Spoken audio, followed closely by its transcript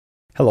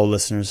Hello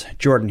listeners,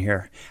 Jordan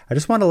here. I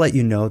just want to let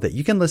you know that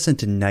you can listen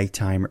to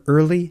Nighttime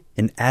early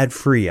and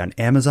ad-free on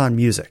Amazon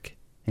Music.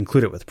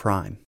 Include it with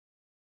Prime.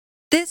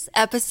 This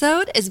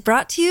episode is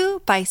brought to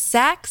you by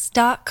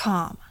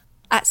Sax.com.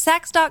 At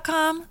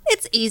Sax.com,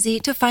 it's easy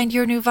to find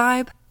your new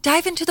vibe.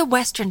 Dive into the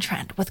Western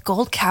trend with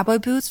gold cowboy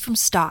boots from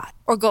Stott,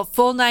 or go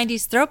full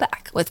 90s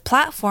throwback with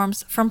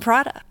platforms from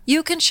Prada.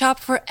 You can shop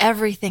for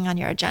everything on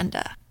your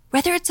agenda,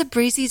 whether it's a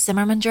breezy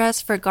Zimmermann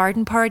dress for a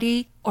garden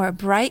party or a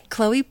bright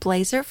Chloe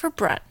blazer for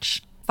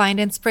brunch. Find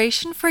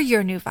inspiration for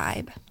your new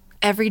vibe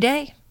every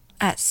day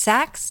at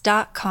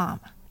Sax.com.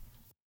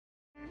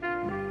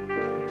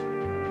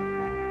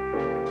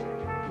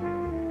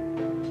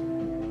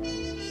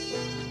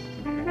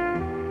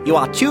 You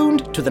are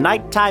tuned to the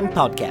Nighttime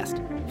Podcast,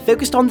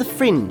 focused on the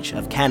fringe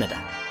of Canada.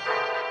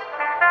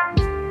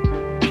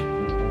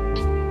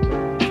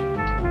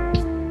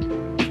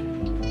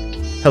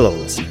 Hello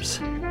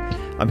listeners.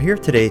 I'm here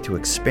today to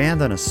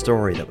expand on a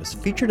story that was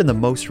featured in the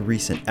most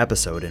recent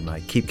episode in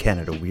my Keep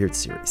Canada Weird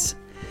series.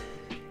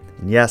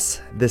 And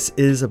yes, this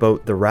is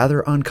about the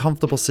rather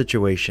uncomfortable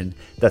situation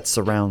that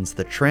surrounds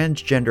the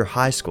transgender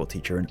high school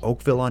teacher in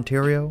Oakville,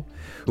 Ontario,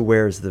 who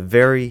wears the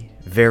very,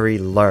 very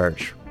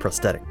large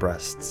prosthetic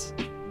breasts.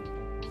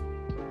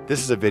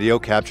 This is a video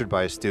captured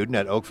by a student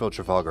at Oakville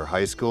Trafalgar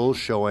High School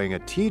showing a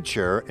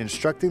teacher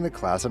instructing the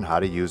class on how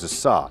to use a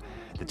saw.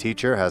 The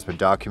teacher has been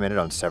documented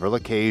on several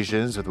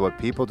occasions with what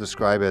people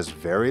describe as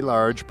very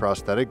large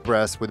prosthetic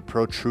breasts with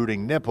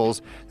protruding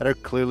nipples that are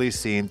clearly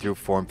seen through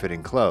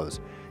form-fitting clothes.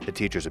 The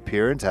teacher's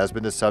appearance has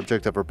been the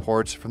subject of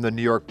reports from the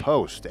New York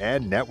Post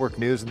and network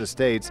news in the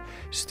States.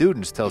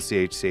 Students tell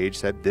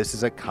CHCH that this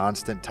is a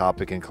constant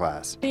topic in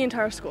class. The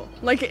entire school.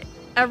 Like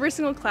every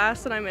single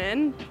class that I'm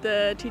in,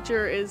 the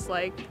teacher is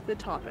like the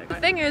topic. The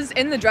thing is,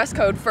 in the dress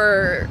code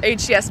for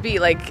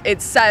HCSB, like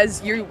it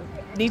says you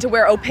need to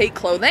wear opaque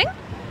clothing.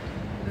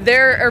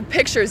 There are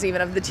pictures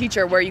even of the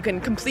teacher where you can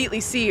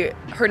completely see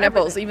her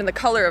nipples, even the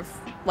color of,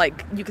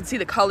 like, you can see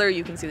the color,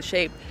 you can see the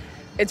shape.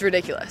 It's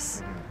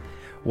ridiculous.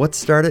 What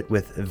started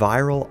with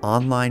viral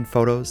online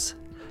photos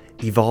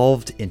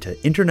evolved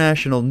into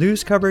international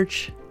news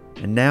coverage,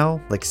 and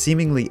now, like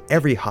seemingly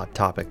every hot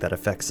topic that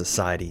affects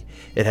society,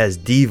 it has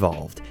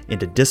devolved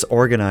into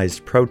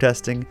disorganized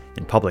protesting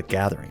in public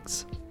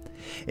gatherings.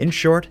 In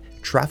short,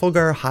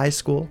 Trafalgar High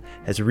School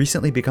has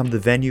recently become the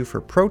venue for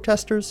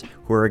protesters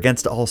who are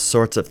against all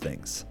sorts of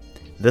things,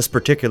 this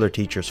particular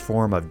teacher's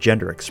form of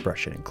gender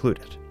expression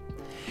included.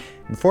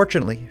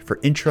 Unfortunately, for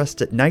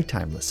interested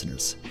Nighttime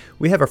listeners,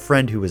 we have a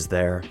friend who was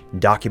there and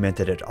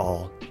documented it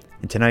all,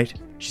 and tonight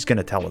she's going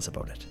to tell us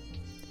about it.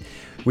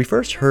 We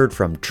first heard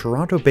from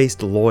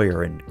Toronto-based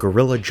lawyer and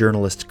guerrilla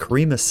journalist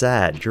Karima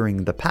Saad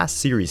during the past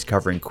series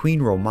covering Queen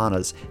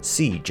Romana's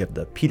siege of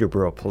the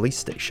Peterborough police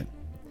station.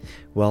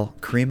 Well,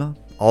 Karima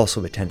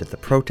also attended the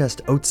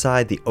protest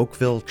outside the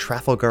Oakville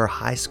Trafalgar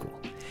High School,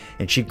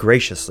 and she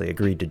graciously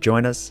agreed to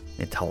join us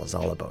and tell us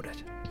all about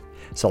it.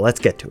 So let's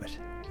get to it.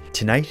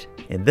 Tonight,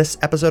 in this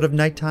episode of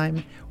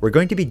Nighttime, we're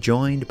going to be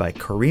joined by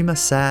Karima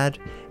Saad,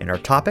 and our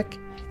topic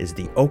is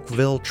the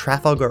Oakville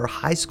Trafalgar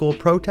High School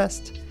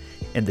protest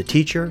and the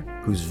teacher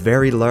whose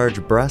very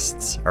large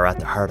breasts are at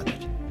the heart of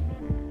it.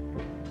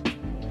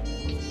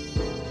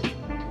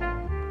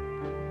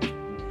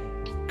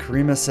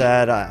 Karima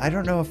Saad, I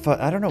don't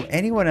know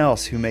anyone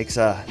else who makes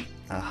a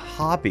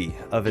hobby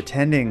of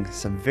attending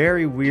some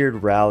very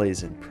weird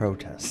rallies and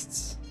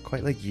protests,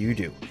 quite like you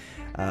do.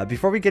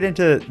 Before we get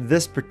into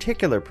this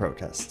particular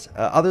protest,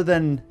 other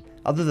than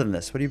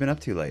this, what have you been up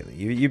to lately?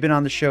 You've been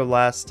on the show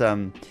last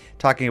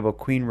talking about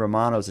Queen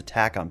Romana's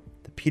attack on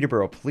the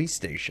Peterborough police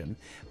station,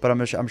 but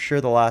I'm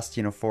sure the last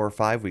 4 or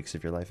 5 weeks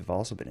of your life have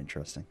also been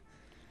interesting.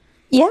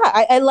 Yeah,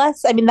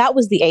 that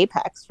was the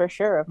apex for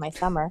sure of my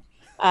summer.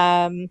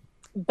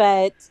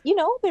 But,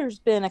 there's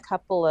been a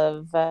couple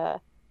of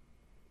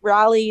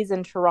rallies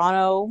in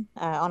Toronto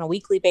on a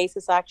weekly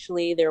basis,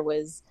 actually. There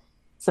was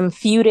some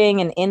feuding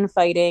and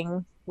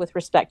infighting with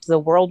respect to the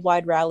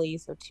worldwide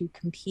rallies, so two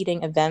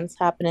competing events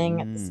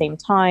happening at the same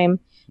time.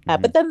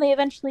 But then they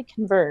eventually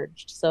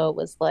converged. So it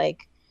was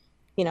like,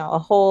 a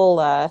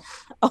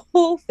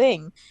whole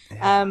thing.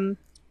 Yeah.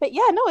 But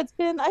yeah, no,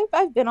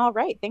 I've been all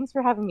right. Thanks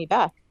for having me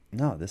back.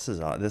 No, this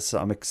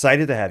I'm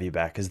excited to have you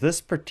back, because this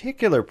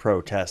particular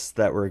protest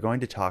that we're going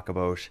to talk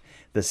about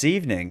this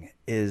evening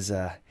is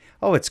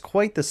it's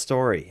quite the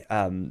story.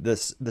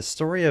 The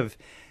story of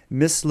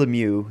Miss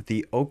Lemieux,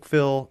 the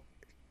Oakville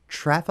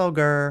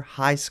Trafalgar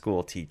High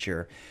School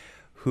teacher,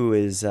 who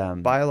is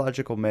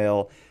biological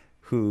male,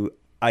 who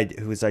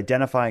is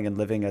identifying and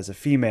living as a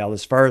female.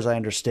 As far as I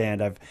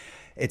understand,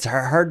 it's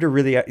hard to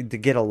really to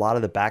get a lot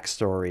of the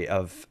backstory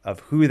of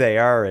who they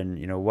are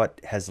and what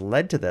has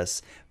led to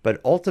this. But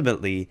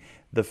ultimately,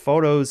 the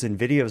photos and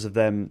videos of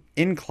them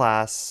in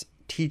class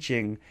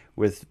teaching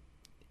with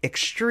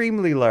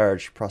extremely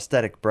large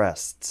prosthetic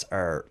breasts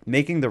are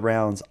making the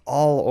rounds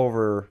all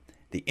over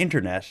the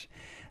internet,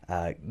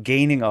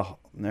 creating a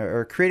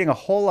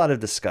whole lot of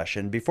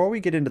discussion. Before we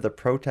get into the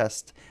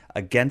protest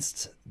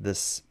against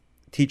this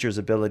teacher's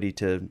ability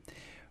to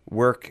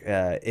work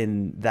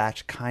in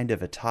that kind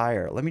of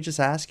attire. Let me just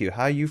ask you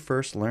how you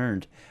first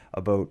learned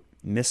about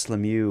Miss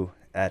Lemieux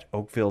at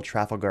Oakville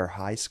Trafalgar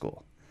High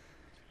School.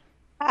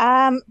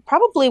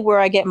 Probably where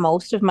I get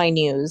most of my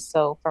news,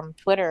 so from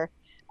Twitter.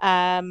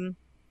 Um,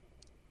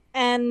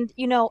 and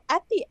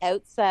at the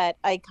outset,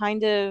 I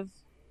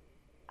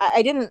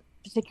didn't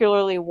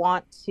particularly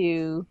want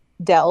to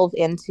delve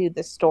into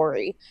the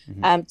story.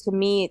 To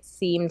me, it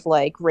seemed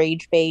like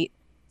rage bait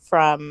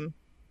from,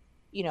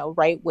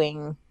 right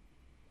wing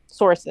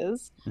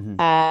sources,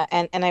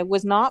 and I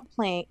was not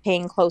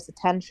paying close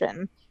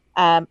attention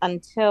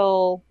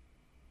until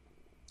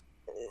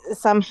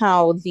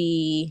somehow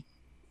the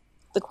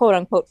quote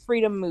unquote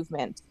freedom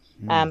movement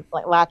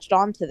like latched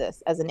onto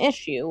this as an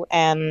issue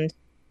and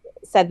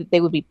said that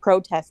they would be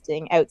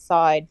protesting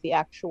outside the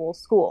actual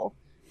school.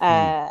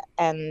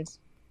 And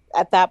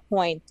at that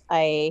point,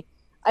 I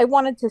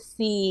wanted to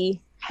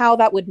see how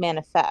that would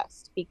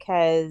manifest,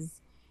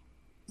 because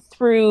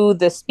through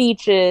the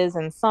speeches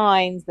and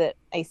signs that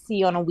I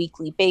see on a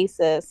weekly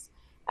basis,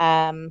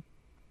 I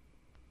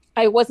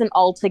wasn't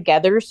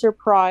altogether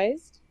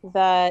surprised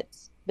that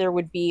there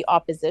would be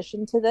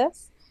opposition to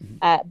this.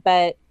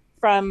 But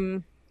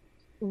from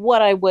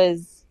what I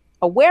was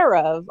aware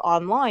of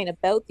online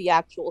about the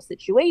actual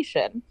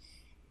situation,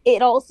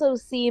 it also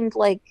seemed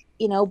like,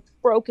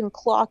 broken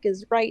clock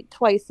is right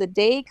twice a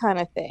day kind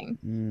of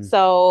thing.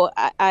 So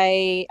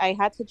I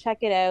had to check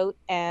it out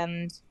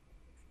and,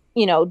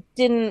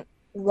 didn't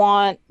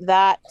want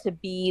that to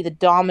be the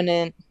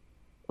dominant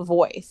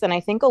voice. And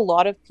I think a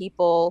lot of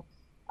people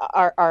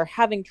are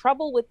having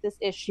trouble with this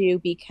issue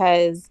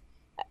because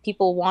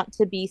people want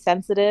to be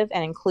sensitive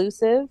and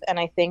inclusive. And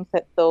I think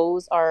that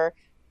those are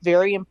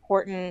very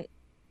important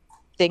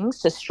things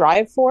to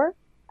strive for.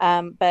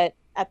 But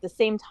at the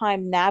same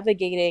time,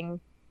 navigating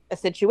a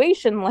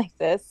situation like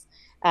this,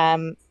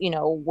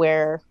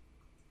 where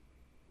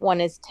one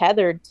is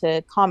tethered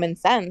to common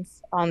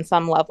sense on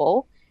some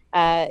level,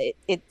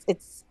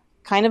 it's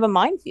kind of a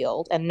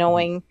minefield. And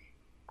knowing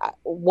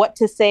what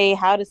to say,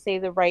 how to say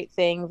the right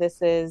thing.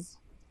 This is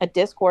a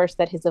discourse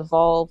that has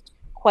evolved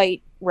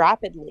quite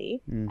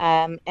rapidly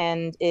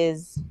and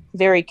is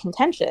very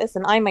contentious.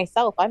 And I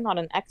myself, I'm not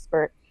an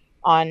expert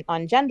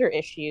on gender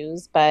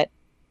issues, but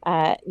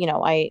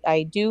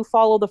I do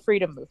follow the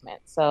freedom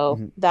movement.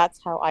 So that's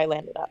how I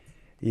landed up.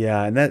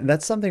 Yeah, and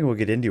that's something we'll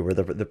get into, where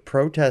the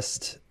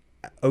protest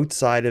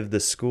outside of the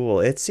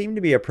school, it seemed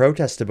to be a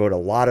protest about a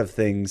lot of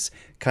things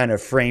kind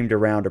of framed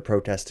around a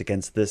protest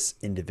against this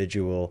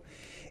individual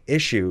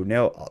issue.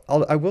 Now,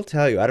 I will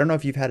tell you, I don't know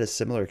if you've had a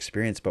similar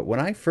experience, but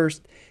when I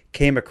first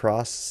came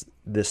across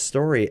this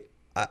story,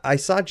 I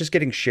saw it just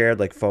getting shared,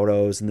 like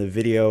photos and the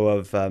video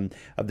of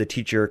the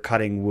teacher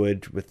cutting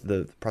wood with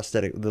the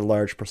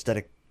large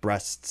prosthetic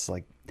breasts,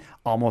 like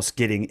almost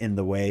getting in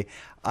the way.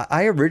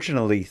 I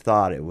originally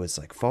thought it was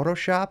like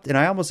photoshopped, and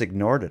I almost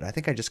ignored it. I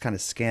think I just kind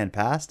of scanned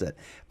past it.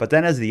 But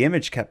then as the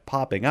image kept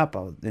popping up,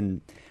 I was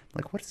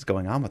like, what is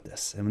going on with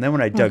this? And then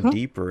when I dug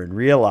deeper and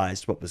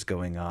realized what was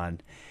going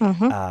on,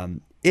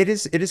 it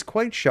is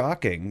quite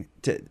shocking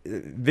to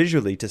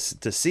visually to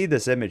see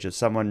this image of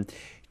someone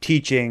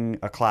teaching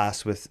a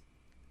class with,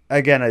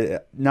 again,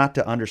 not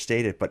to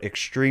understate it, but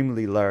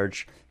extremely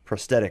large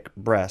prosthetic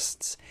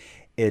breasts.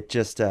 It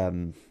just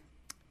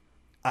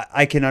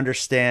I can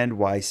understand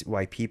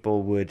why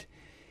people would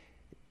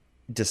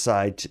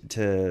decide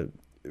to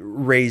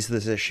raise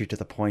this issue to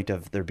the point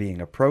of there being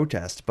a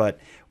protest. But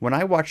when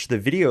I watched the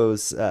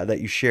videos that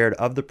you shared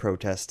of the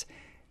protest,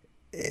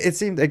 it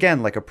seemed,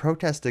 again, like a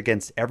protest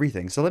against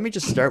everything. So let me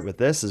just start with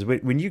this: is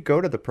when you go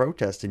to the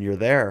protest and you're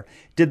there,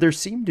 did there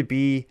seem to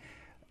be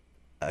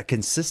a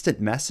consistent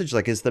message?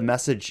 Like, is the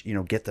message,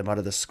 get them out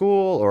of the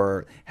school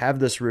or have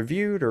this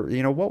reviewed, or,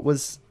 what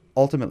was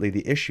ultimately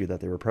the issue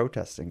that they were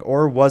protesting?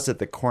 Or was it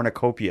the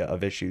cornucopia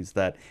of issues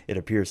that it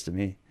appears to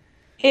me?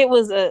 It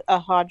was a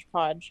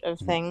hodgepodge of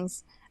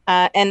things.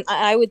 And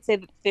I would say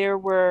that there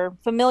were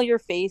familiar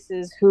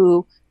faces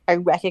who I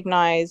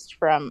recognized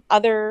from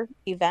other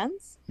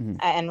events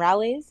and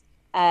rallies,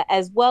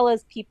 as well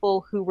as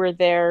people who were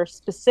there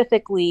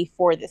specifically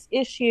for this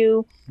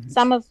issue,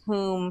 some of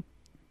whom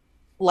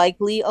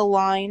likely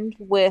aligned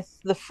with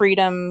the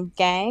Freedom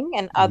Gang,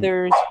 and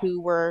others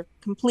who were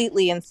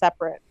completely in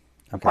separate.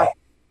 Okay.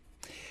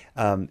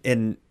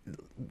 And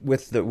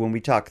when we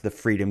talk the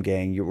Freedom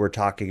Gang, we're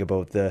talking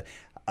about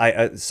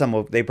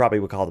they probably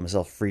would call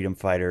themselves freedom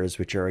fighters,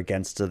 which are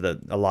against a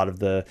lot of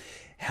the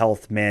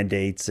health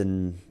mandates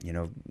and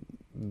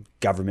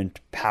government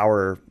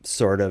power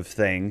sort of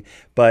thing.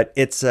 But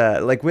it's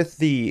like with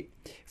the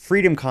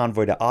Freedom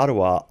Convoy to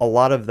Ottawa, a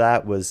lot of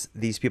that was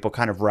these people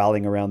kind of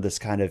rallying around this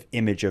kind of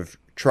image of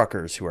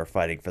truckers who are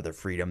fighting for their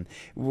freedom.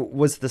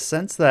 Was the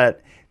sense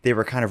that they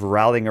were kind of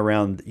rallying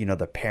around,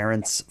 the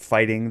parents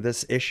fighting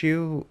this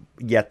issue,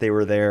 yet they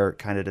were there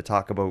kind of to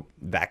talk about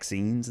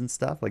vaccines and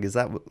stuff? Like, is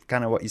that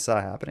kind of what you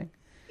saw happening?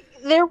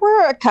 There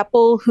were a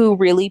couple who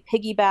really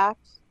piggybacked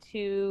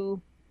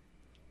to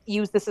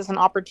use this as an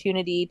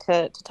opportunity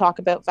to talk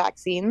about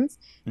vaccines.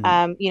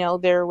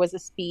 There was a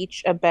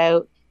speech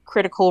about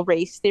critical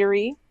race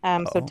theory.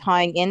 So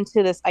tying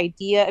into this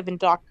idea of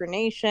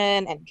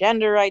indoctrination and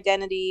gender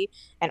identity,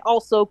 and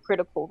also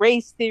critical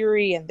race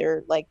theory, and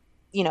they're like,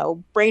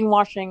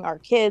 brainwashing our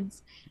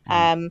kids.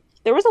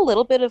 There was a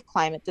little bit of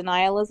climate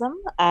denialism.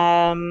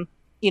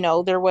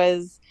 There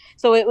was,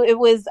 so it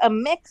was a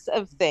mix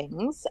of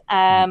things.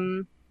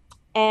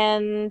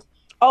 And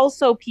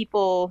also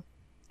people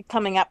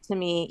coming up to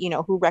me,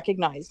 who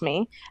recognized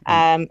me,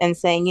 and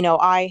saying,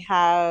 I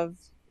have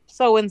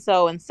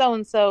so-and-so and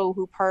so-and-so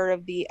who part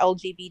of the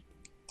LGBT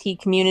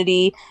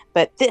community,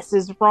 but this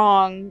is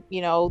wrong,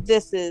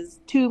 this is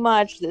too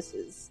much, this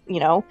is,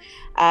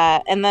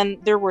 and then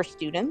there were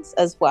students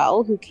as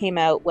well who came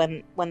out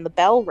when the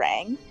bell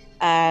rang,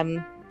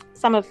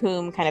 some of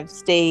whom kind of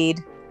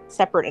stayed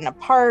separate and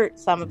apart,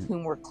 some of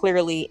whom were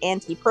clearly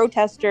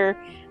anti-protester,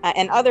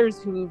 and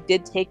others who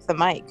did take the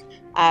mic.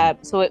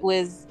 So it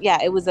was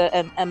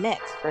a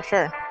mix for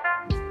sure.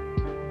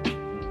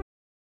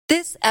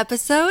 This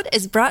episode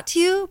is brought to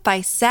you by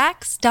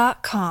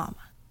Sax.com.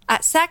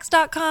 At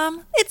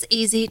Sax.com, it's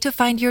easy to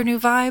find your new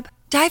vibe.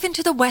 Dive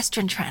into the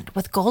Western trend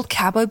with gold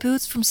cowboy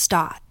boots from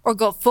Stott, or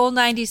go full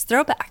 90s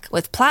throwback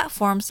with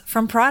platforms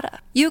from Prada.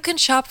 You can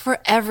shop for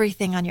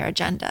everything on your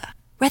agenda,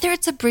 whether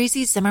it's a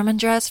breezy Zimmermann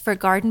dress for a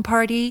garden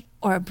party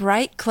or a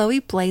bright Chloe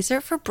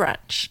blazer for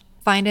brunch.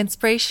 Find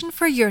inspiration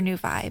for your new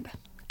vibe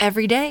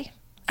every day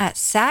at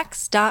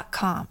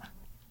Sax.com.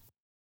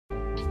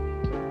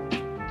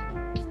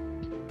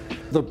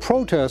 The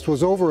protest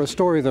was over a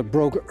story that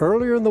broke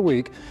earlier in the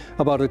week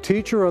about a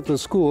teacher at the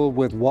school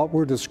with what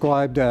were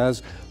described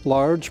as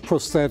large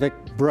prosthetic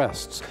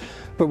breasts.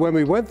 But when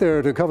we went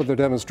there to cover the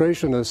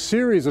demonstration, a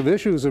series of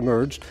issues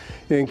emerged,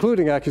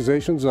 including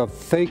accusations of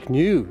fake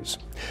news.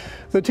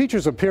 The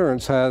teacher's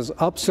appearance has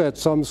upset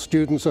some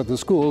students at the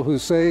school who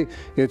say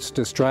it's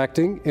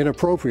distracting,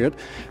 inappropriate,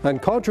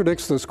 and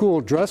contradicts the school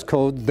dress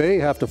code they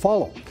have to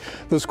follow.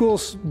 The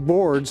school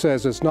board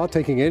says it's not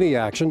taking any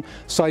action,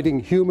 citing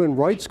human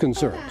rights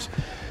concerns.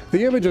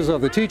 The images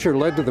of the teacher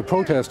led to the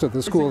protest at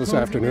the school this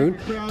afternoon.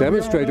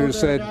 Demonstrators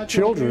said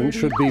children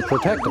should be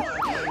protected.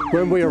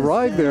 When we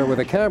arrived there with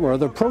a camera,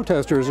 the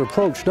protesters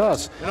approached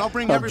us,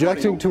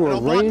 objecting to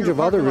a range of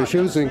other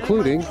issues,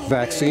 including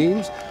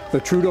vaccines, the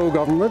Trudeau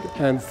government,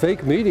 and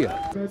fake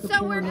media.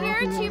 So we're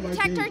here to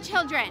protect our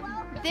children.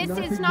 This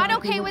is not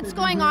okay what's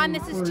going on.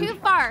 This is too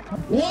far.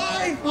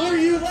 Why are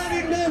you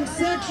letting them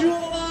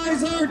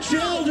sexualize our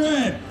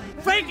children?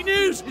 Fake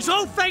news! It's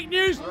all fake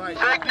news! Right.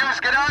 Fake news,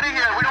 get out of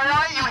here! We don't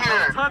want you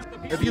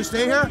here! If you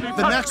stay here,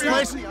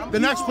 the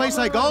next place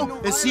I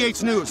go is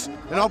CH News.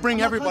 And I'll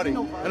bring everybody.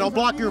 And I'll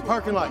block your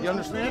parking lot. You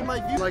understand?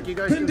 Like you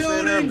guys can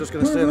stay there, I'm just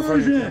going to stay in the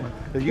front of you.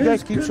 If you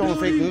guys keep showing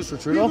fake news for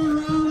Trudeau,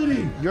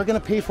 you're going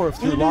to pay for it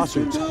through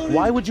lawsuits.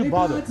 Why would you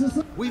bother?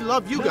 We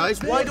love you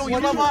guys. Why don't you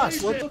love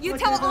us? You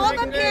tell all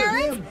the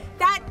parents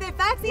that the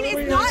vaccine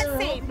is not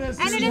safe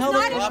and it is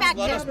not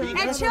effective.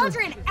 And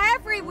children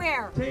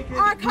everywhere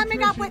are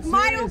coming up with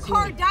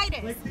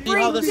myocarditis. See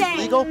how this is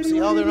legal? See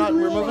how they're not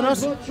removing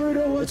us?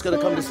 It's going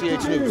to come to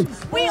CH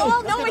News. We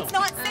all know it's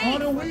not safe.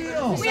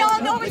 We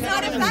all know it's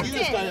not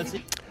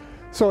effective.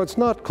 So it's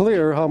not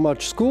clear how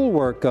much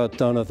schoolwork got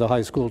done at the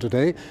high school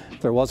today.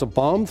 There was a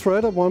bomb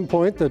threat at one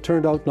point that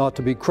turned out not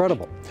to be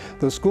credible.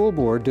 The school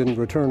board didn't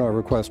return our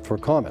request for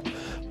comment.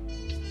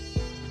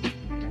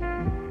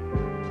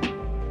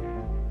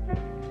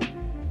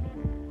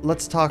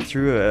 Let's talk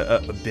through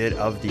a bit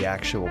of the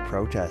actual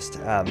protest.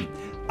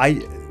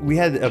 We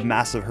had a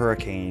massive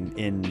hurricane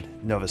in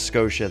Nova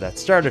Scotia that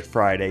started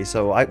Friday,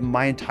 so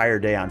my entire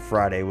day on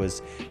Friday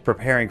was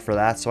preparing for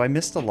that. So I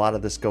missed a lot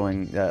of this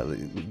going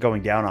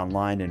down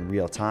online in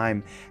real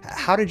time.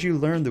 How did you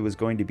learn there was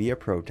going to be a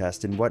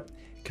protest, and what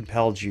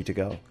compelled you to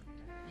go?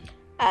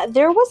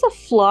 There was a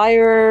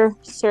flyer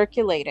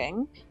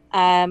circulating.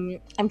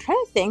 I'm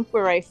trying to think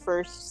where I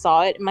first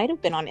saw it. It might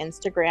have been on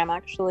Instagram,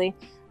 actually.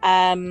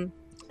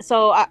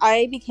 So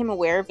I became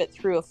aware of it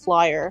through a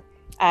flyer.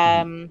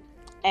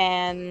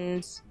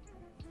 And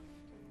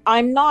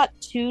I'm not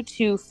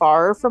too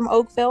far from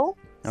Oakville.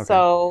 Okay.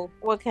 So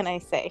what can I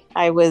say?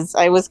 I was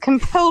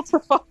compelled to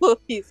follow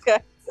these guys.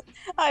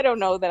 I don't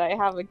know that I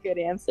have a good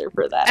answer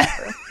for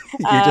that.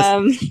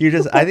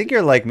 I think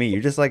you're like me.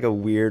 You're just like a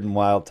weird and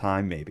wild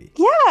time, maybe.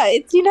 Yeah,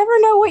 you never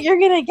know what you're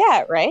gonna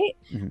get, right?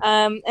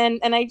 Mm-hmm.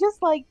 And I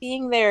just like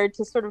being there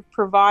to sort of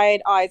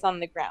provide eyes on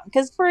the ground.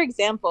 Because, for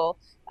example,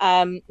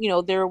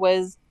 there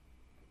was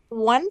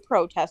one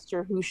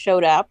protester who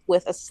showed up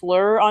with a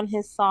slur on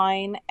his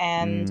sign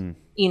and,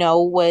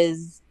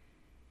 was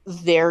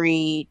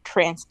very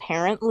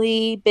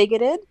transparently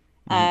bigoted.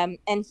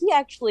 And he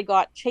actually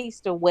got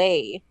chased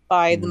away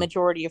by the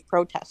majority of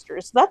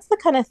protesters. So that's the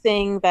kind of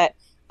thing that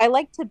I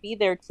like to be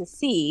there to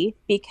see,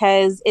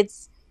 because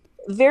it's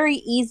very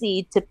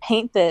easy to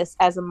paint this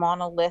as a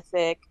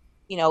monolithic,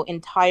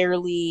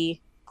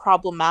 entirely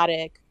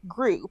problematic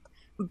group.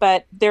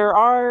 But there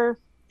are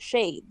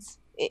shades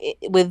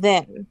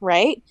within,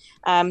 right?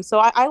 So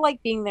I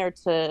like being there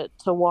to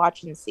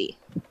watch and see.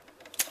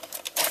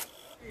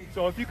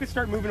 So if you could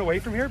start moving away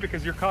from here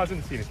because you're causing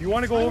the scene. If you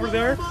want to go over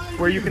there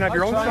where you can have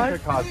your own side.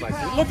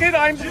 Look at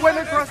I went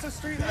across the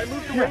street. I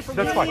moved away from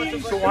that's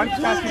fine. So I'm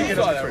just asking you to get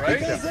up this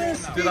way.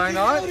 Right? Did I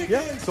not?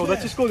 Yeah. So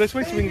let's just go this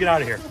way so we can get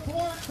out of here.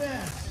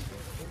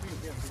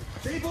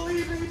 They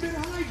believe they've been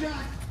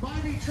hijacked by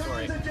the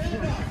trans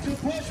agenda to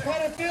push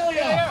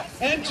pedophilia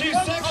and to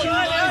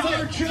sexualize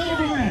our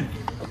children.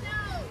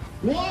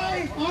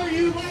 Why are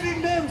you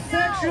letting them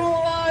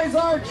sexualize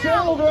our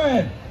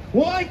children?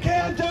 Why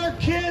can't our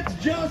kids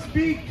just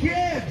be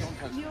kids?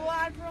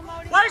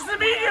 Where's the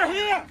media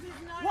here?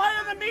 Why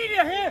are the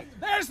media here?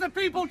 There's the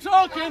people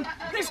talking.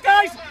 This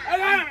guy's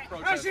an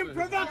Russian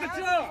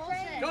provocateur.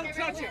 Don't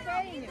touch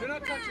him. Do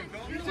not touch him.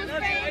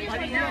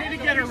 Buddy, you're going to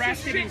get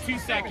arrested in 2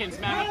 seconds,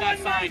 man, with that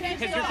sign,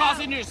 because you're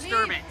causing a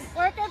disturbance.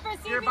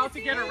 You're about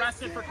to get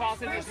arrested for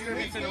causing a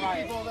disturbance in a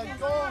riot.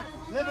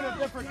 Live in a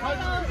different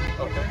country.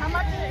 How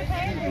much are you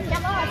paying?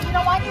 Get lost. We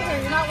don't want you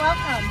here. You're not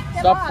welcome. Get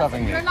Stop lost.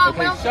 shoving me. You're not Okay,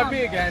 welcome. shove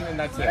me again and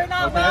that's it. You're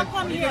not okay?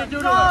 welcome here.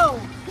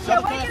 Go.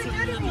 Shut What are you going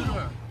to do to me?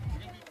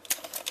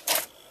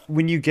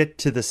 When you get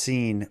to the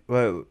scene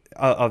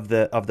of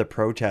the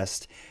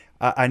protest,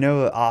 I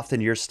know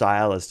often your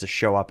style is to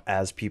show up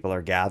as people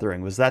are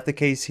gathering. Was that the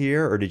case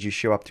here, or did you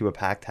show up to a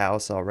packed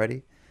house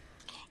already?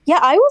 Yeah,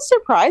 I was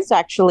surprised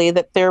actually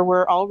that there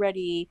were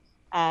already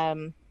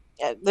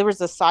there was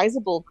a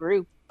sizable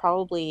group,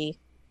 probably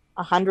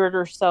 100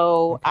 or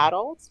so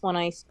adults when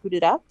I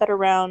scooted up at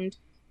around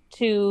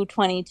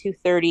 2:20,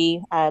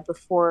 2:30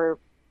 before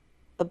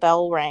the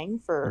bell rang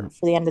for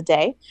the end of the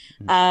day.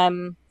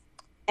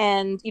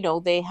 And, you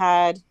know, they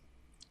had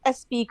a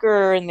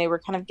speaker and they were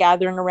kind of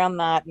gathering around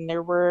that, and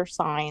there were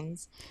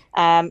signs.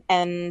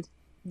 And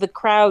the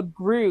crowd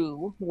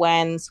grew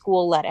when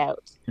school let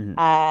out.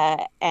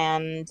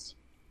 And,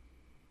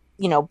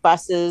 you know,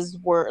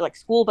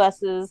 school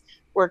buses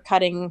were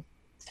cutting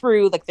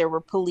through, like there were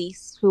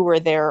police who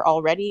were there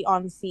already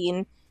on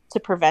scene to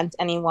prevent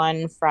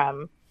anyone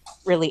from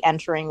really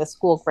entering the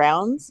school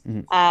grounds.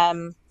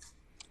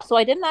 So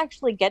I didn't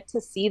actually get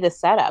to see the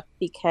setup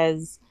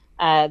because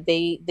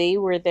they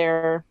were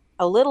there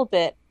a little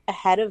bit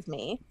ahead of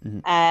me.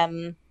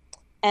 And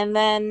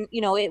then,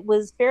 you know, it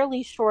was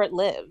fairly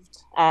short-lived.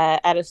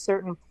 At a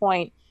certain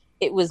point,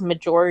 it was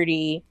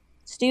majority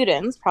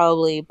students,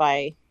 probably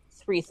by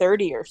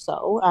 3:30 or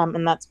so.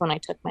 And that's when I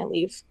took my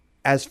leave.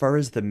 As far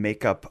as the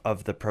makeup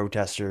of the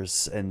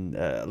protesters and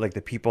like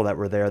the people that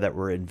were there that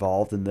were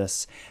involved in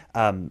this,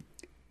 at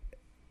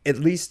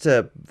least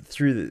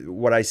through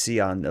what I see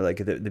on like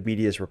the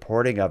media's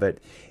reporting of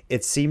it,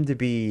 it seemed to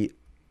be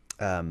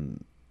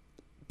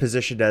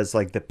positioned as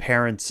like the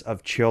parents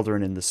of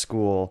children in the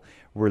school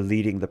were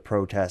leading the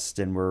protest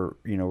and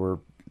were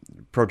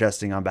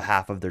protesting on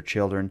behalf of their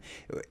children.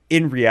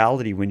 In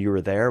reality, when you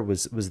were there,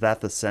 was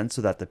that the sense,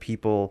 so that the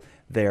people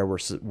there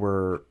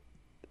were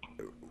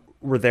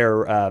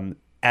there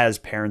as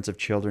parents of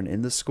children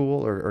in the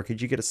school, or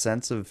could you get a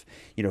sense of,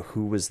 you know,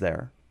 who was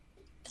there?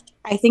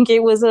 I think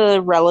it was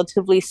a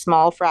relatively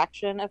small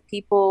fraction of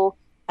people,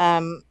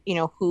 you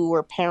know, who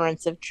were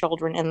parents of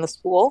children in the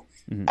school.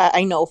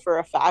 I know for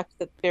a fact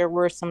that there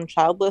were some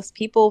childless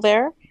people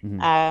there,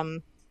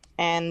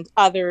 and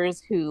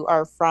others who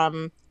are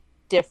from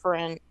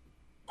different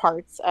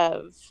parts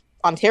of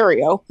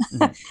Ontario.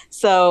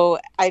 So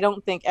I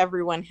don't think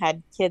everyone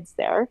had kids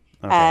there.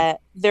 Okay.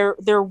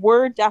 There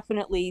were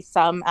definitely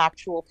some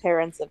actual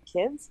parents of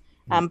kids,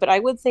 but I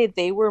would say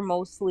they were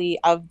mostly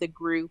of the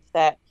group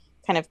that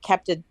kind of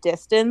kept a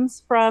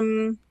distance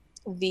from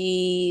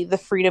the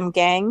Freedom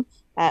Gang.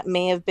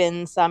 May have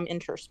been some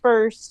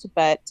interspersed,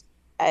 but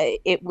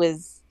it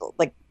was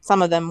like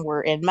some of them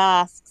were in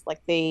masks,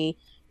 like they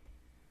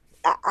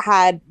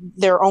had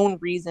their own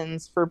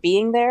reasons for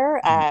being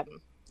there.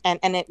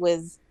 And it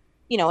was,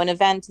 you know, an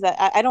event that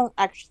I don't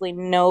actually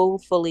know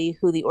fully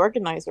who the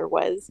organizer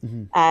was,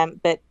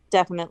 but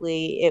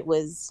definitely it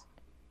was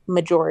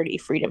majority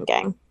Freedom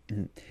Gang.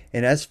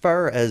 And as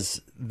far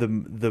as the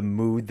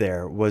mood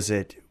there, was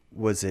it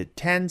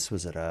tense?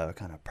 Was it a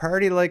kind of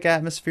party-like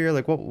atmosphere?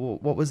 Like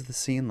what was the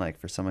scene like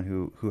for someone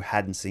who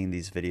hadn't seen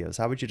these videos?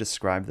 How would you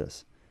describe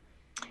this?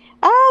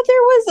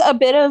 There was a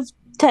bit of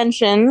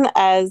tension,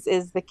 as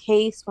is the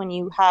case when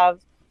you have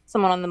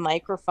someone on the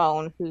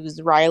microphone who's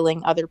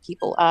riling other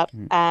people up.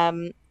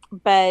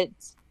 But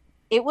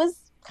it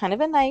was kind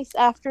of a nice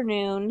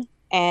afternoon,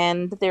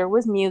 and there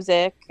was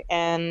music,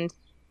 and,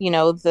 you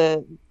know,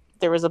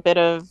 there was a bit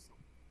of,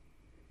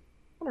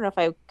 I don't know if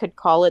I could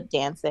call it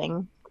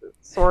dancing,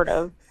 sort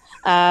of.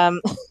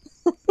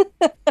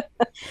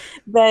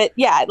 But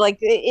yeah, like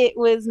it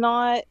was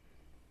not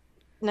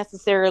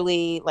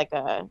necessarily like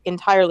a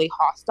entirely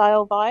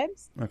hostile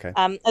vibes. Okay.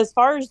 As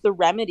far as the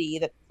remedy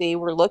that they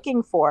were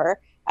looking for,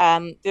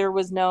 there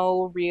was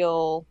no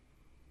real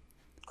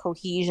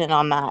cohesion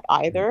on that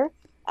either.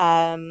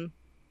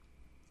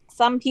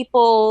 Some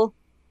people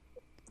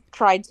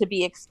tried to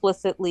be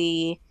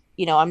explicitly,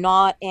 you know, I'm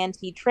not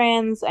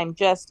anti-trans, I'm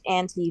just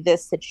anti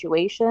this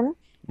situation.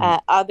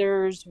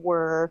 Others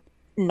were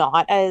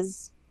not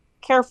as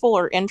careful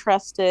or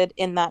interested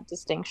in that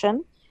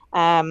distinction.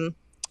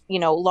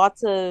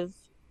 lots of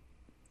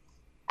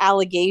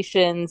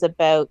allegations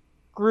about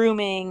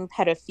grooming,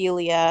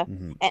 pedophilia,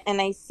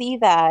 and I see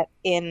that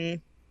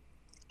in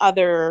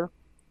other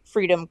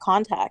freedom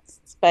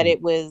contexts, but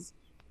it was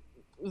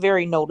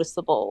very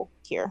noticeable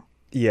here.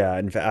 Yeah,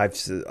 in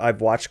fact,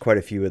 I've watched quite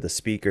a few of the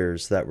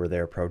speakers that were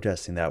there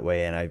protesting that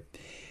way, and I've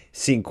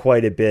seen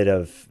quite a bit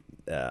of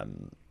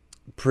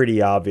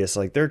pretty obvious,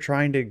 like they're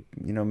trying to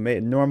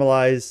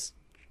normalize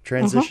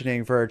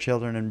transitioning for our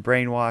children and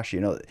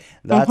brainwash,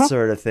 that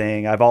sort of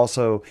thing. I've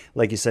also,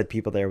 like you said,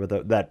 people there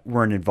that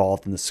weren't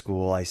involved in the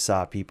school. I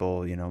saw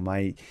people,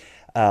 my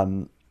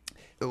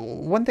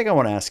one thing I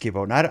want to ask you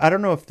about, and I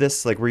don't know if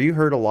this, like, where you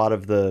heard a lot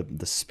of the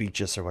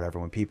speeches or whatever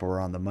when people were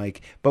on the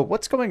mic, but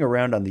what's going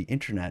around on the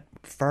internet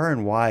far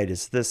and wide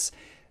is this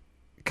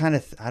kind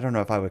of, I don't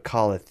know if I would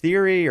call it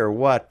theory or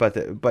what, but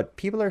a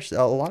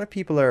lot of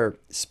people are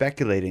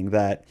speculating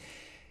that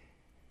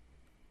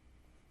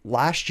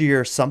last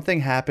year something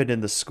happened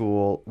in the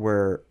school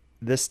where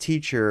this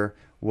teacher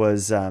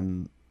was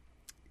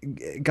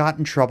got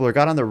in trouble or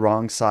got on the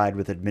wrong side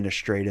with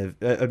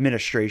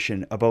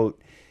administration about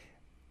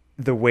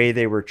the way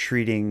they were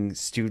treating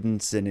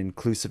students and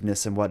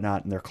inclusiveness and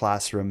whatnot in their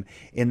classroom,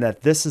 in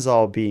that this is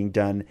all being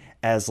done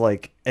as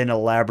like an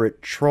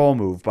elaborate troll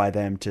move by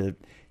them to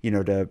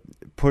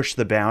push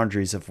the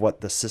boundaries of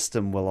what the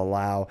system will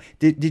allow.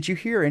 Did you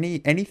hear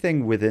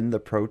anything within the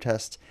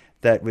protest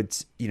that would,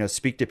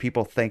 speak to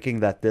people thinking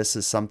that this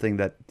is something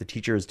that the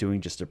teacher is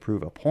doing just to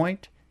prove a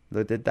point?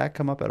 Did that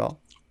come up at all?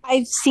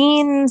 I've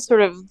seen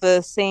sort of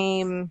the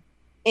same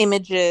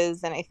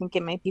images, and I think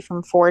it might be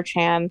from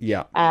 4chan.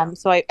 Yeah.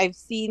 So I've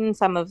seen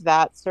some of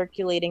that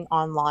circulating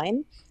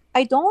online.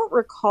 I don't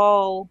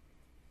recall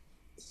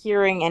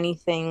hearing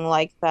anything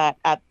like that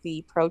at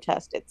the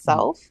protest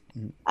itself.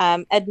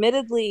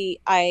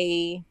 Admittedly,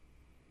 I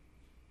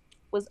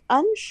was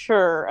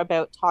unsure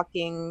about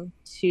talking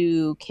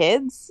to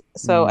kids,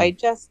 so I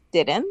just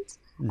didn't.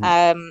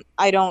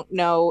 I don't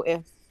know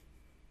if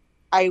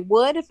I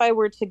would if I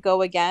were to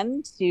go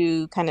again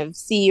to kind of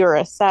see or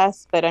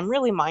assess, but I'm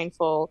really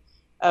mindful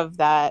of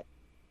that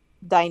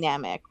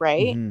dynamic,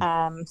 right?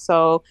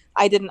 So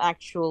I didn't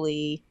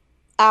actually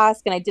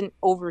ask, and I didn't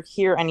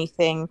overhear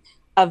anything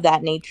of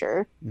that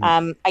nature.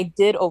 I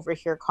did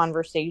overhear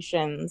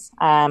conversations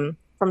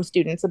from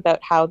students about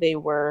how they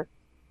were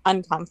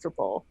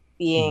uncomfortable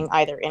being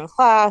either in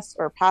class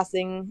or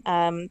passing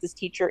this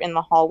teacher in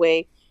the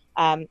hallway.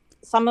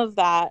 Some of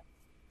that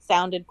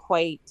sounded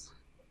quite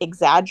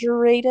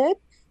exaggerated,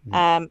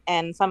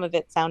 and some of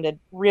it sounded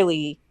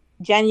really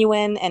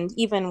genuine. And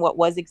even what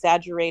was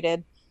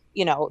exaggerated,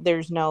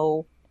 there's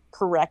no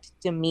correct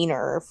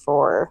demeanor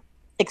for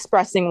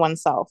expressing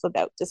oneself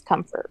about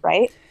discomfort,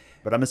 right?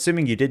 But I'm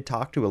assuming you did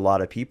talk to a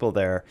lot of people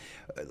there.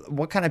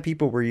 What kind of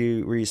people were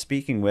you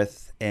speaking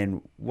with,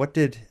 and what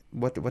did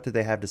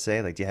they have to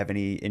say? Like, do you have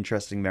any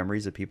interesting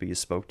memories of people you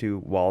spoke to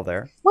while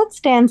there? What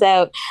stands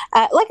out?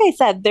 Like I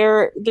said,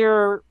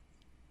 there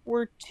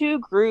were two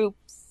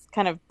groups,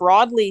 kind of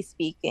broadly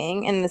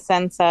speaking, in the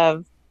sense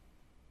of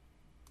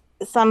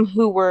some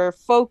who were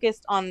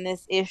focused on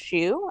this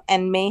issue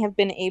and may have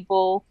been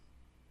able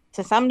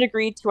to some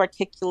degree to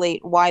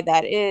articulate why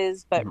that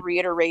is, but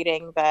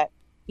reiterating that,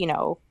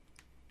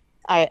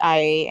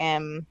 I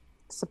am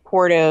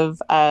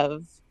supportive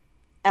of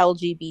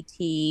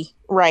LGBT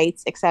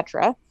rights,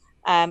 etc.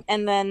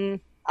 And then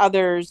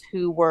others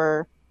who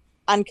were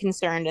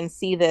unconcerned and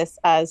see this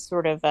as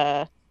sort of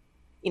the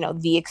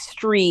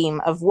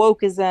extreme of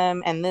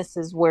wokeism, and this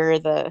is where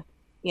the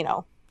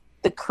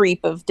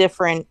creep of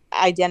different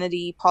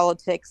identity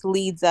politics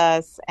leads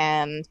us,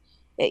 and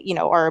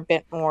are a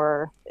bit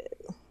more,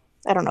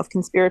 I don't know if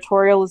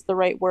conspiratorial is the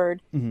right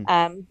word,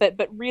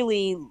 but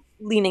really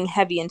leaning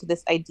heavy into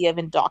this idea of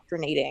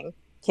indoctrinating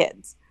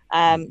kids.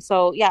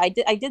 So yeah,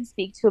 I did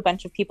speak to a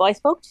bunch of people. I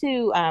spoke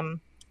to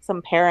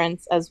some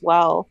parents as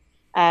well,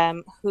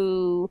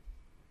 who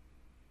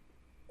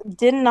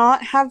did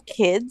not have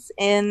kids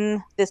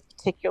in this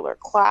particular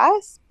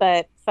class,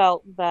 but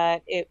felt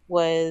that it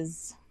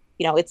was,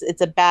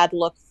 it's a bad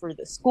look for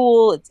the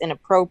school. It's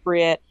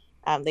inappropriate.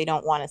 They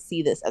don't want to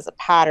see this as a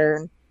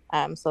pattern.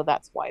 So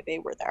that's why they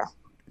were there.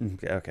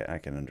 Okay, I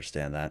can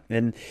understand that.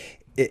 And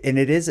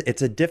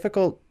it's a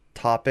difficult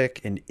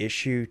topic and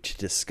issue to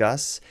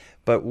discuss.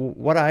 But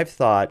what I've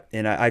thought,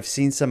 and I've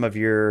seen some of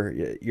your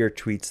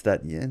tweets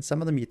that, and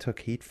some of them you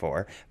took heat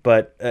for,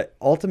 but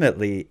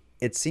ultimately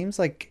it seems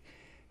like,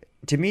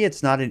 to me,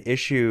 it's not an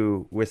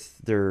issue with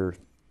their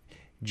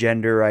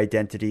gender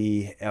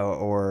identity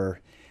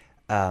or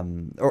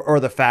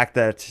the fact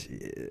that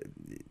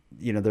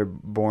they're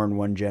born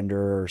one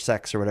gender or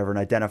sex or whatever and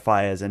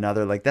identify as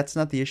another. Like, that's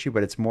not the issue,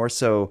 but it's more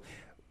so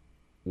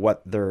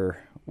what they're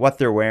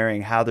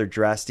wearing, how they're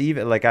dressed.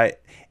 Even like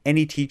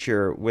any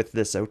teacher with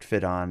this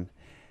outfit on,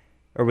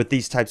 or with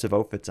these types of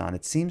outfits on,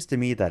 it seems to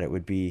me that it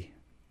would be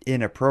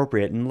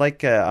inappropriate. And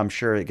like I'm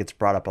sure it gets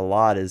brought up a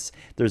lot, is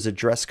there's a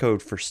dress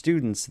code for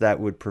students that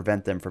would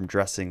prevent them from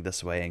dressing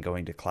this way and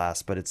going to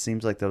class, but it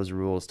seems like those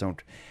rules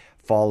don't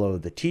follow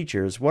the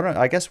teachers. What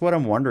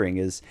I'm wondering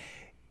is,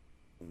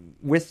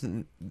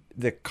 with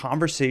the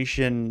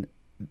conversation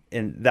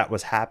that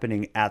was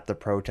happening at the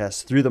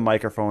protest through the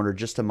microphone or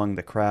just among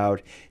the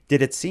crowd,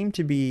 did it seem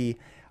to be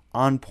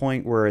on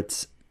point where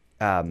it's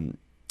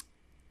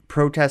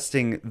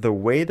protesting the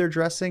way they're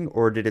dressing,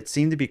 or did it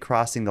seem to be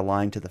crossing the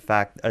line to the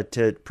fact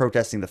to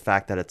protesting the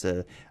fact that it's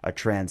a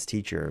trans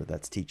teacher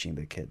that's teaching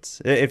the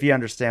kids? If you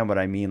understand what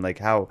I mean, like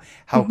how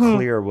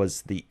clear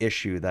was the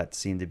issue that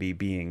seemed to be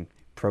being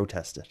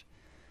protested?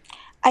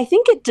 I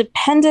think it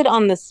depended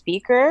on the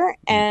speaker,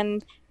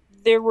 and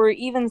there were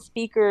even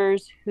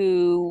speakers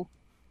who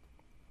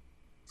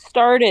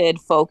started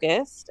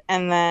focused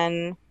and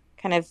then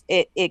kind of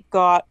it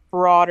got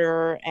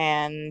broader,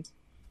 and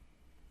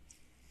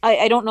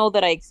I don't know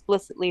that I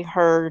explicitly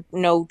heard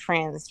no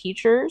trans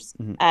teachers,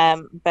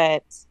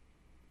 but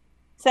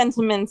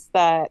sentiments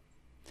that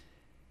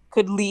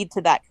could lead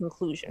to that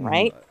conclusion,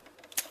 right?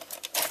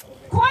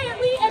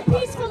 Quietly and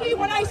peacefully,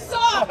 when I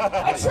saw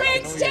a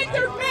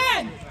transgendered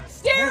man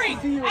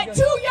staring at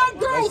two young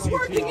girls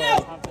working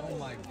out,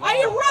 I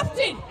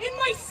erupted in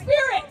my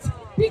spirit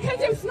because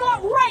it's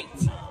not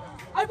right.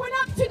 I went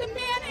up to the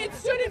man and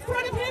stood in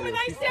front of him and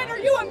I said, "Are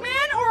you a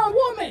man or a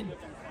woman?"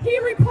 He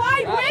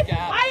replied with,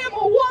 "I am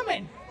a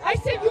woman." I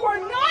said, "You are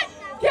not,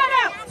 get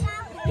out."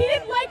 He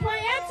didn't like my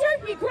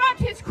answer. He grabbed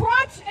his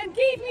crotch and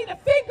gave me the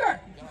finger.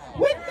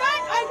 With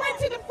that, I went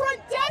to the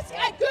front desk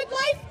at Good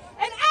Life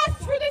and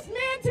asked for this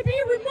man to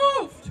be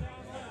removed.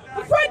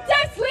 The front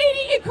desk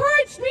lady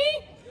encouraged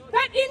me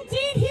that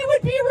indeed he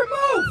would be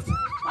removed.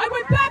 I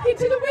went back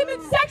into the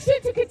women's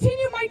section to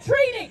continue my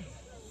training.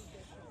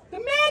 The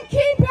man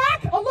came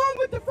back along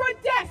with the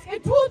front desk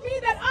and told me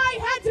that I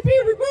had to be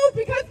removed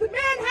because the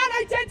man had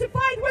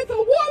identified with a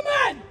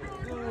woman.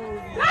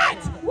 That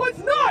was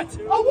not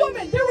a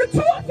woman. There were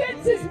two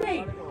offenses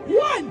made.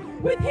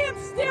 One with him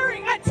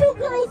staring at two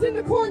girls in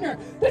the corner.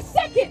 The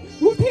second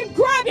with him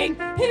grabbing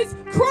his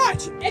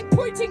crotch and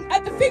pointing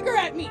at the finger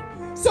at me.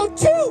 So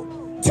two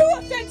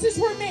offenses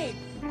were made.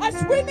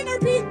 Us women are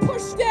being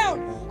pushed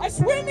down.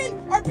 Us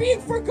women are being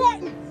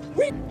forgotten.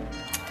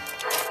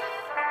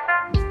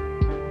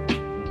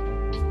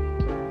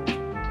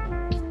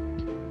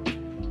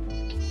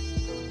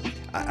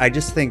 I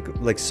just think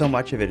like so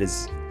much of it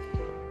is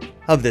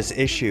of this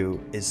issue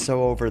is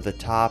so over the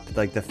top.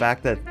 Like the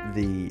fact that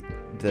the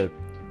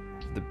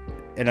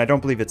and I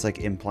don't believe it's like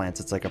implants.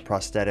 It's like a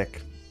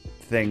prosthetic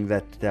thing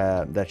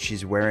that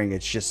she's wearing.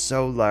 It's just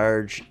so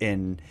large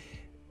and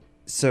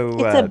so.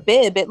 It's a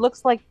bib. It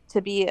looks like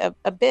to be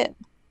a bib,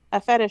 a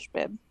fetish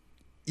bib.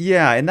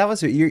 Yeah, and that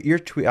was your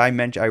tweet. I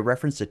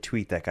referenced a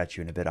tweet that got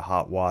you in a bit of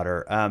hot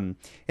water. And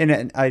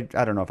I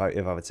don't know if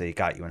I would say it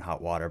got you in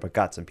hot water, but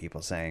got some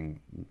people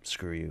saying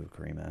 "screw you,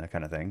 Karima,"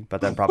 kind of thing.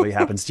 But that probably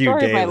happens to you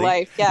daily. Story of my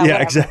life. Yeah, yeah,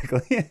 whatever.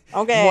 Exactly.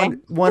 Okay.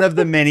 One of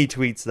the many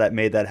tweets that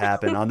made that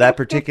happen on that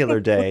particular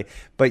day.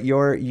 But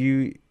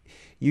you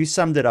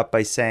summed it up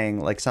by saying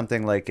like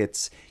something like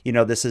it's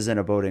this isn't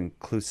about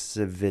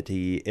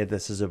inclusivity.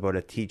 This is about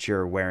a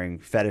teacher wearing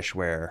fetish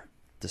wear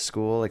to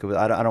school. Like it was,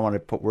 I don't want to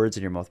put words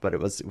in your mouth, but it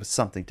was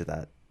something to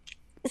that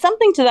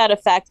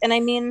effect. And I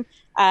mean,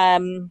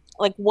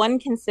 like one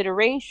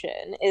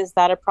consideration is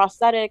that a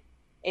prosthetic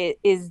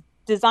is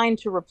designed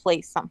to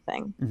replace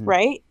something,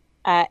 right?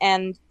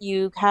 And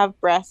you have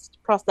breast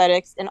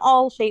prosthetics in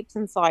all shapes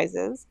and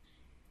sizes,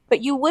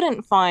 but you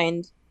wouldn't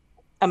find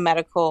a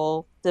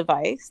medical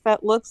device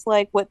that looks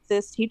like what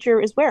this teacher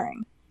is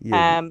wearing.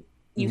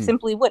 You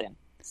simply wouldn't.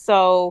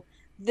 So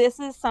this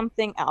is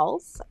something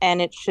else,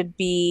 and it should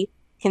be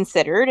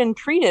considered and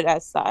treated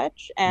as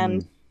such.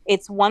 And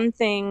it's one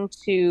thing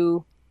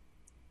to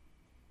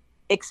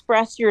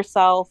express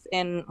yourself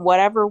in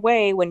whatever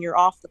way when you're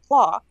off the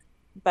clock,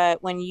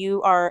 but when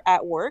you are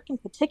at work, and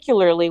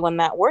particularly when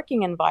that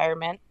working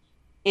environment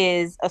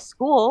is a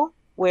school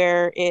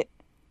where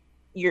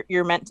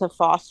you're meant to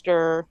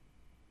foster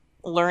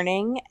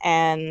learning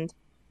and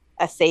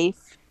a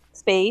safe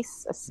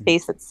space, a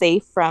space that's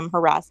safe from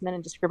harassment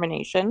and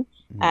discrimination,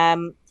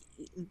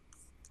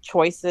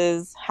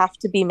 choices have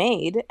to be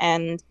made,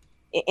 and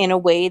in a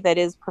way that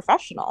is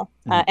professional.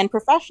 And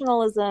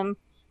professionalism,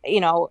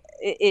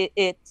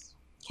 it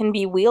can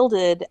be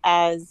wielded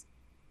as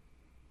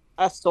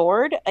a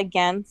sword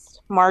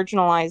against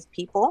marginalized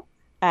people.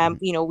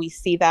 We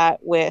see that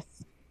with,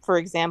 for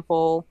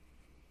example,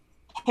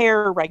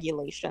 hair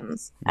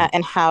regulations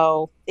and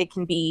how it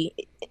can be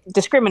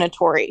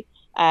discriminatory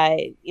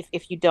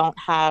if you don't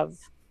have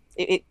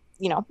it,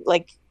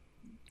 like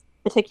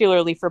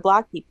particularly for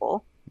Black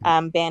people.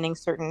 Banning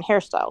certain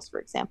hairstyles, for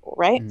example,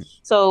 right?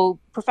 So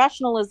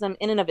professionalism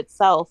in and of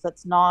itself,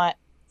 that's not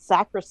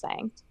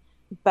sacrosanct,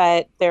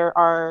 but there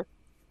are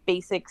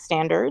basic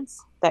standards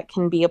that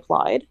can be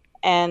applied.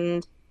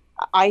 And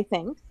I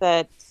think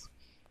that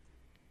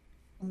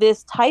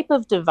this type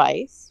of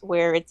device,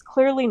 where it's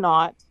clearly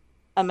not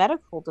a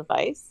medical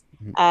device,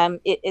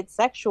 it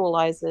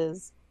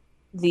sexualizes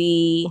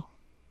the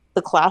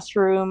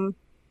classroom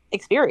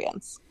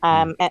experience.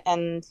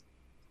 And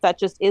that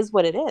just is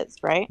what it is,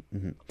 right?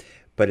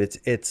 But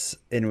it's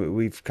and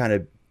we've kind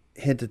of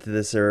hinted to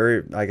this,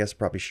 or I guess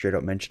probably straight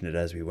up mentioned it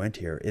as we went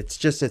here. It's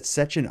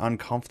such an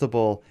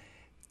uncomfortable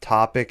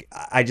topic.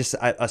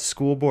 A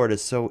school board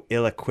is so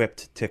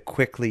ill-equipped to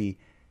quickly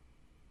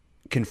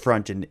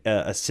confront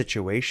a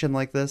situation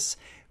like this,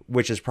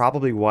 which is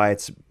probably why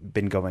it's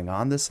been going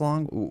on this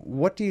long.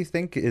 What do you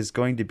think is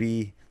going to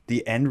be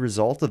the end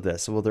result of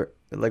this?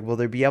 Will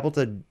they be able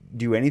to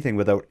do anything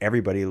without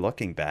everybody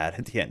looking bad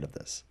at the end of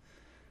this?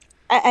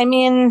 I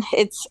mean,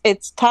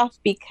 it's tough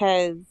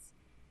because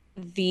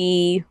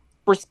the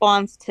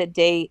response to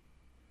date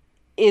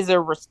is a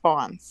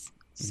response.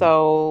 Mm-hmm.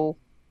 So,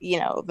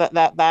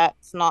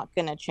 that's not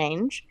going to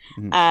change.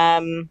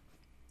 Mm-hmm.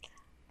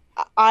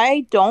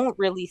 I don't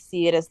really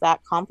see it as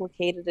that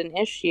complicated an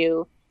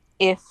issue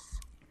if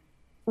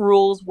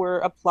rules were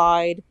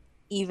applied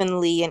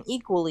evenly and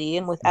equally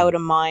and without a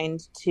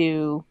mind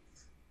to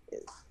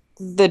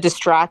the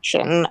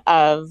distraction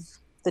of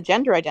the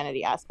gender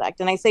identity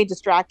aspect. And I say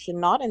distraction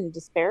not in a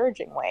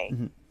disparaging way,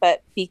 mm-hmm.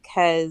 but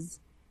because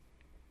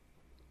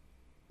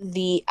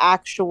the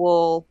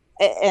actual,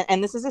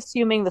 and this is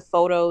assuming the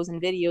photos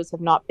and videos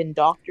have not been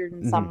doctored in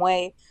mm-hmm. some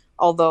way,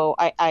 although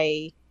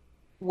I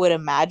would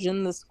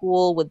imagine the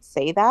school would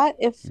say that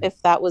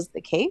if that was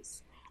the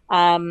case.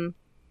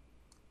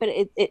 But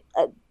it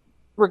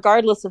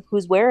regardless of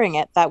who's wearing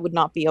it, that would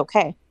not be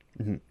okay.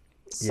 Mm-hmm.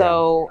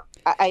 So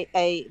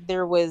I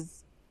there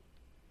was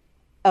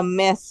a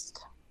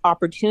missed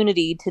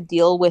opportunity to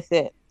deal with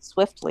it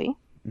swiftly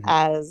mm-hmm.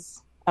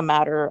 as a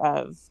matter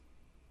of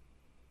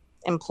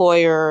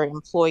employer,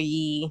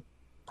 employee,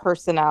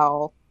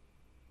 personnel,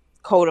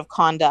 code of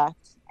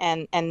conduct.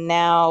 And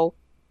now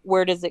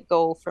where does it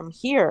go from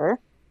here?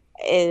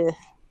 It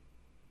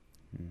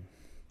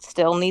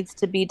still needs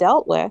to be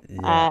dealt with.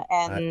 Yeah,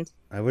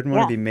 I wouldn't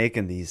want to be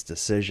making these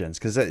decisions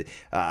because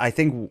I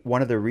think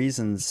one of the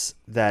reasons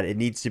that it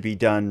needs to be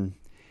done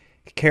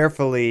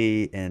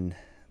carefully and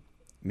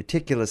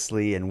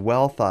meticulously and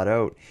well thought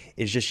out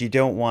is just you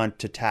don't want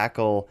to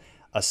tackle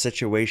a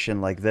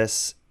situation like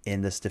this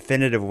in this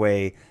definitive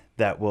way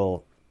that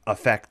will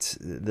affect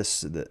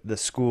the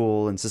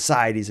school and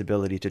society's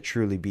ability to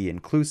truly be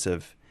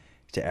inclusive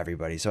to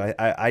everybody. So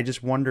I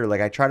just wonder,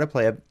 I try to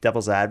play a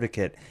devil's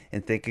advocate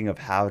in thinking of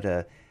how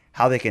they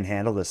can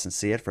handle this and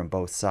see it from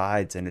both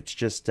sides. And it's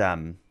just,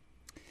 I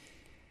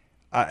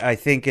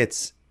think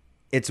it's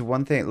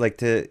one thing,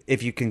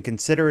 if you can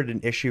consider it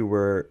an issue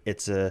where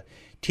it's a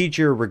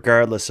teacher,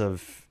 regardless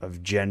of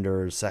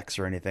gender or sex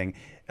or anything,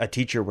 a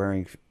teacher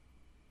wearing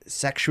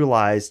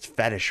sexualized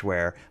fetish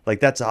wear,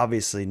 that's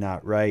obviously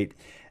not right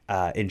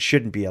and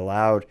shouldn't be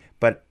allowed.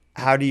 But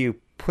how do you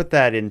put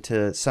that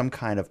into some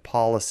kind of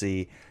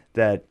policy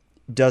that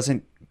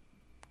doesn't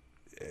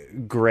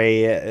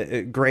gray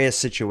a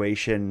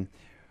situation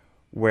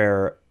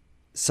where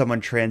someone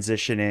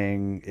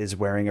transitioning is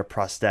wearing a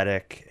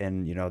prosthetic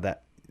and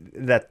that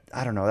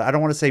I don't know, I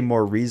don't want to say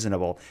more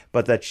reasonable,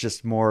 but that's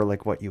just more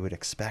like what you would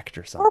expect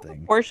or something. Or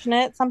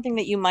proportionate, something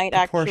that you might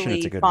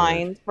actually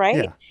find,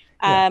 right?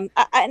 Yeah. I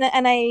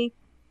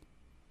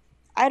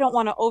don't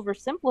want to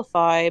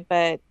oversimplify,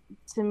 but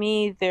to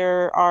me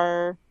there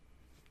are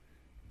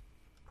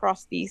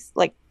prostheses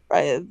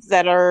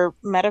that are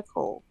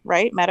medical,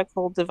 right?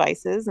 Medical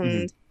devices,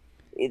 and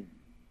mm-hmm.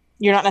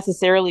 You're not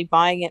necessarily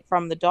buying it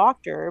from the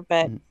doctor,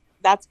 but mm-hmm.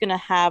 that's going to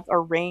have a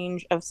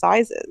range of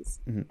sizes,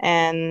 mm-hmm.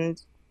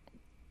 and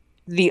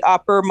the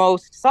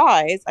uppermost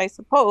size, I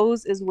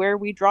suppose, is where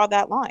we draw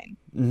that line,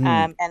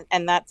 mm-hmm.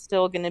 And that's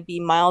still going to be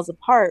miles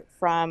apart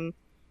from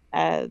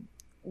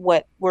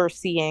what we're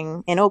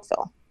seeing in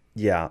Oakville.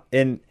 Yeah,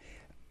 and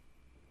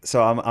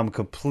so I'm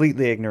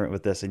completely ignorant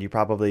with this, and you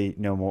probably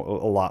know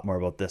a lot more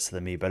about this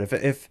than me. But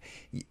if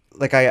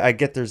I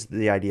get there's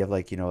the idea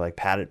of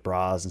padded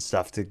bras and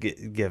stuff to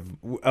give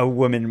a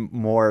woman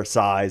more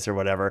size or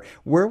whatever.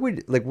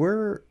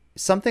 Where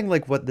something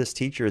like what this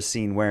teacher is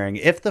seen wearing,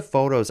 if the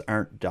photos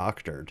aren't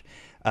doctored,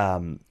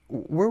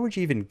 where would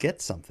you even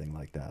get something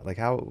like that?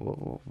 How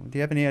do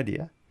you have any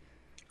idea?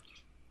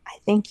 I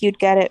think you'd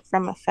get it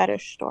from a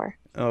fetish store.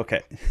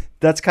 Okay.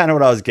 That's kind of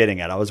what I was getting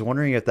at. I was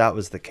wondering if that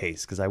was the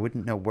case because I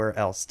wouldn't know where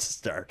else to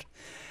start.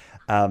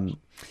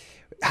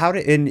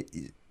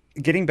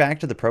 Getting back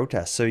to the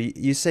protest. So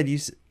you said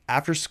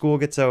after school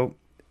gets out,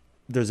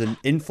 there's an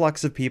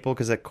influx of people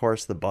because, of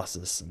course, the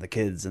buses and the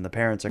kids and the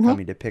parents are mm-hmm.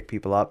 coming to pick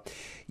people up.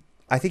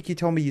 I think you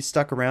told me you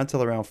stuck around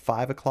till around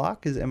 5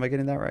 o'clock. Am I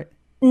getting that right?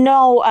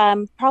 No,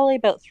 probably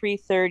about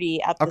 3:30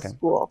 at the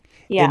school.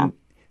 Yeah.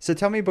 So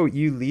tell me about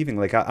you leaving,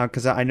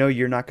 because I know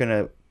you're not going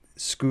to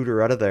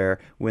scooter out of there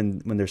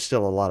when there's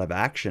still a lot of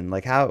action.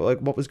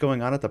 What was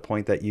going on at the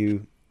point that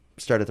you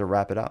started to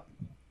wrap it up?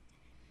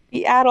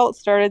 The adults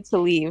started to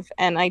leave,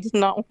 and I did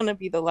not want to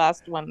be the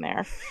last one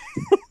there.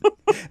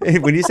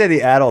 When you say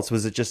the adults,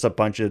 was it just a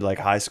bunch of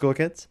high school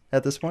kids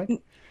at this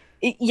point?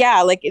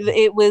 Yeah,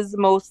 it was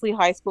mostly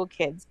high school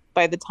kids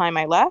by the time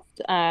I left.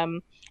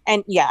 And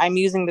yeah, I'm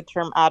using the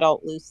term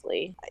adult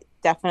loosely. I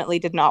definitely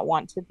did not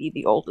want to be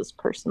the oldest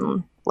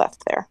person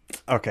left there.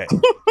 Okay.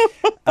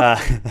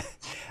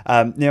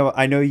 Now,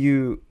 I know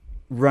you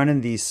run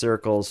in these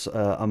circles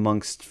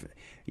amongst,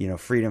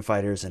 freedom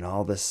fighters and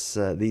all this,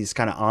 these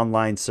kind of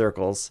online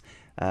circles.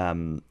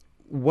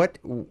 What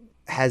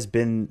has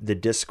been the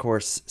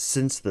discourse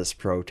since this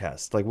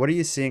protest? Like, what are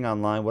you seeing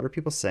online? What are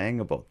people saying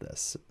about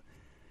this?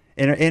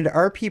 And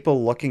are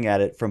people looking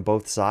at it from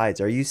both sides?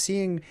 Are you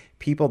seeing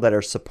people that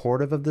are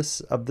supportive of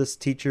this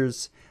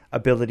teacher's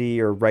ability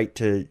or right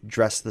to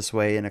dress this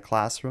way in a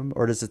classroom,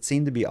 or does it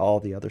seem to be all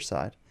the other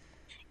side?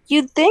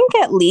 You'd think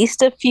at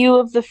least a few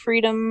of the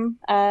freedom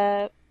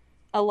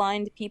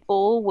aligned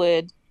people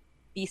would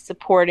be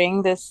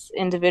supporting this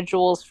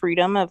individual's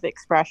freedom of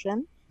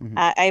expression. Mm-hmm.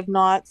 I've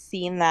not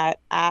seen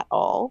that at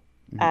all.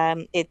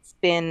 Mm-hmm. It's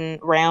been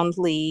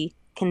roundly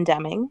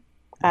condemning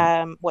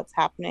what's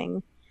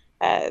happening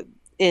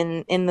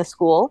in the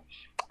school.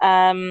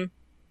 The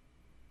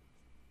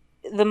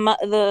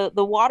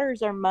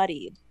waters are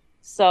muddied,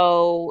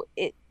 so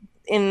it,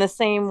 in the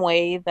same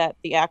way that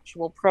the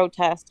actual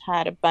protest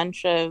had a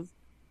bunch of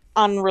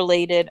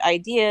unrelated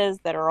ideas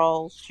that are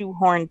all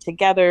shoehorned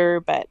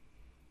together, but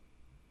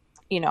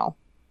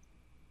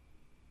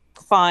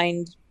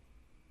find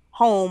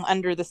home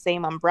under the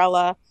same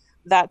umbrella.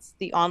 That's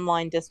the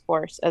online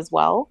discourse as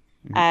well.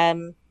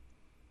 Mm-hmm.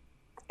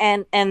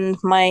 And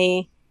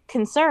my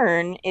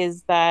concern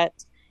is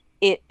that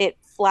it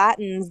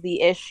flattens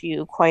the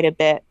issue quite a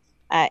bit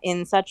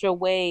in such a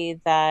way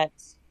that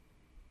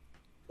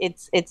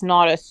it's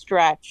not a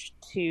stretch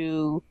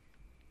to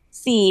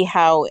see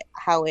how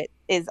it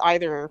is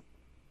either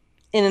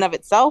in and of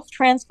itself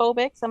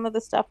transphobic, some of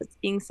the stuff that's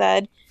being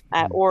said,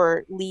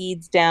 or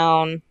leads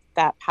down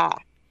that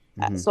path.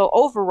 Mm-hmm. So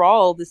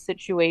overall, the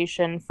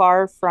situation,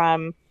 far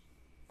from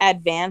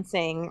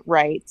advancing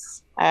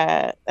rights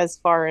as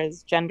far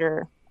as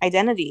gender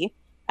identity,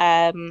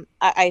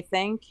 I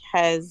think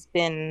has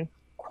been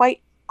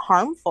quite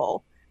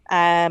harmful.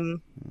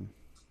 And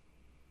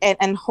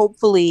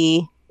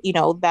hopefully,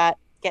 that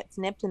gets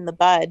nipped in the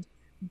bud.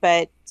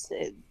 But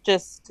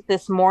just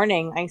this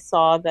morning, I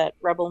saw that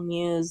Rebel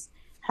News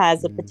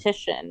has a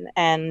petition.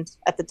 And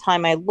at the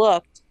time I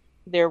looked,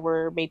 there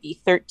were maybe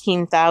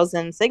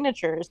 13,000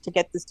 signatures to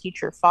get this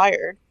teacher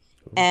fired.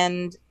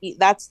 And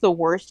that's the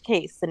worst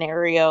case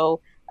scenario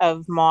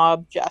of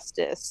mob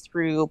justice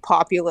through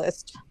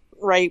populist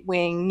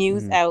right-wing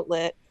news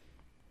outlet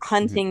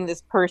hunting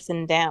this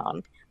person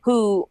down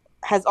who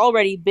has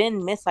already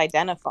been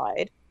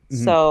misidentified.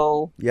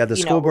 So yeah, the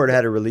school board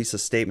had to release a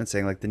statement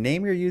saying, like, the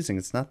name you're using,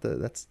 it's not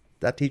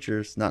that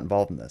teacher's not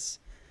involved in this.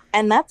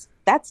 And that's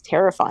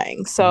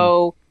terrifying.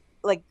 So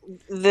like,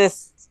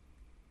 this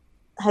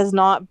has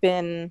not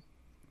been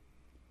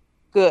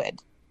good,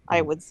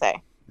 I would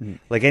say.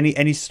 Like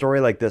any story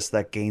like this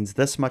that gains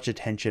this much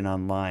attention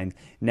online,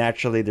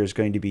 naturally there's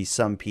going to be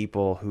some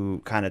people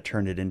who kind of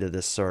turn it into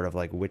this sort of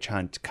like witch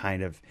hunt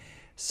kind of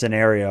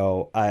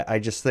scenario. I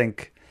just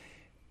think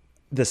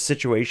the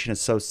situation is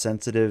so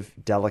sensitive,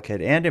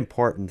 delicate, and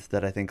important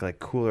that I think like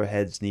cooler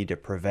heads need to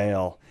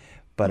prevail.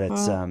 But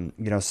it's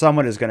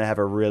someone is going to have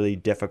a really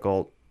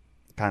difficult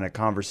kind of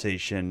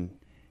conversation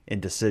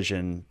and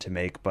decision to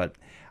make. But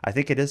I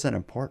think it is an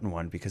important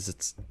one because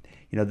it's,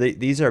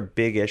 these are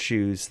big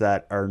issues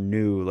that are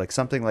new. Like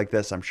something like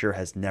this, I'm sure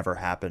has never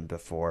happened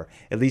before.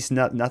 At least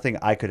nothing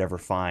I could ever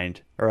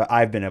find, or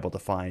I've been able to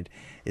find,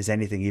 is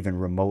anything even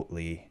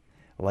remotely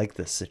like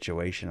this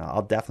situation.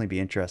 I'll definitely be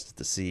interested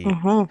to see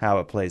how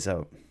it plays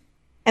out.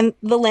 And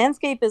the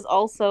landscape is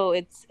also,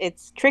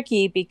 it's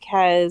tricky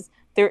because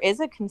there is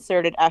a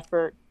concerted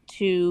effort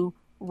to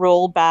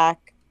roll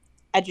back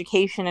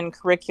education and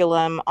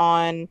curriculum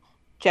on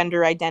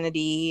gender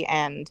identity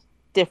and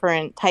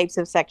different types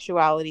of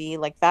sexuality.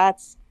 Like,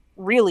 that's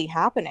really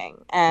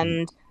happening.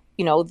 And,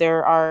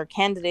 there are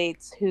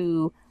candidates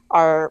who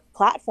are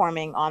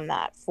platforming on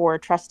that for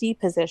trustee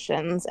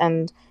positions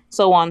and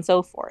so on and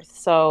so forth.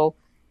 So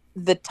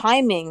the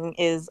timing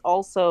is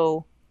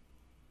also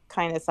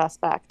kind of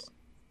suspect.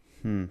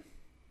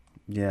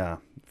 Yeah,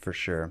 for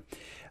sure.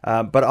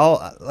 But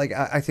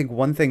I think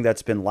one thing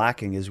that's been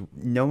lacking is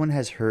no one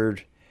has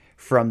heard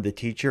from the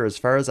teacher. As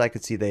far as I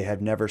could see, they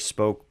have never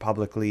spoke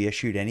publicly,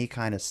 issued any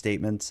kind of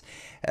statements.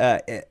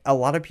 A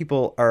lot of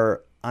people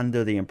are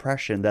under the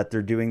impression that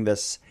they're doing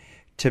this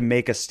to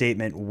make a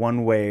statement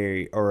one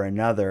way or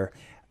another.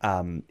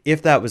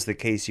 If that was the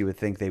case, you would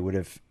think they would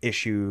have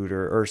issued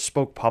or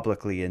spoke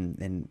publicly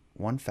in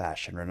one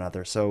fashion or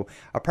another. So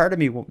a part of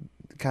me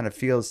kind of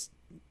feels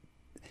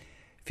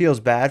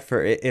bad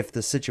for if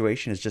the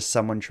situation is just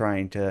someone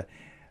trying to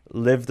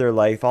live their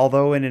life,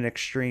 although in an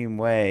extreme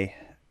way,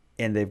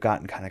 and they've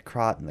gotten kind of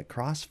caught in the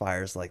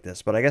crossfires like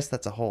this. But I guess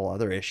that's a whole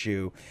other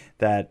issue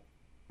that,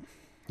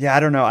 I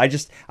don't know.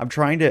 I'm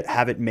trying to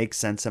have it make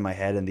sense in my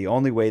head. And the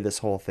only way this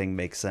whole thing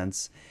makes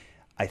sense,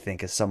 I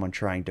think, is someone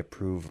trying to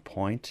prove a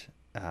point.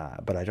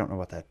 But I don't know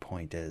what that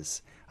point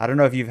is. I don't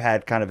know if you've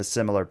had kind of a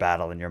similar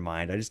battle in your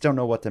mind. I just don't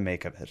know what to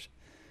make of it.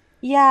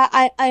 Yeah,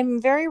 I'm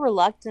very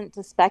reluctant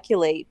to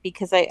speculate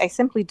because I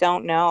simply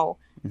don't know.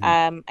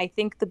 I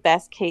think the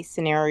best case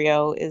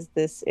scenario is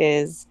this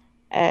is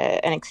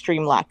an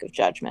extreme lack of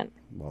judgment.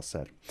 Well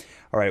said.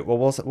 All right, well,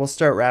 we'll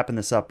start wrapping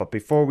this up. But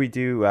before we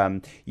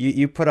do,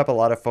 you put up a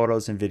lot of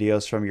photos and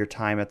videos from your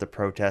time at the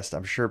protest.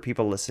 I'm sure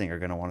people listening are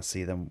going to want to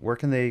see them. Where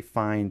can they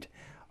find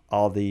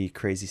all the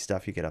crazy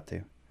stuff you get up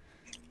to?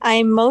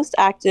 I'm most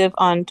active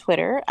on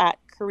Twitter at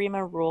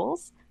Karima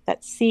Rules.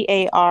 That's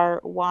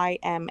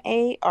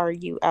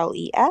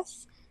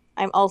CarymaRules.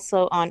 I'm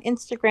also on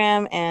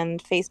Instagram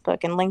and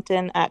Facebook and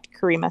LinkedIn at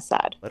Karima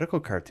Sad.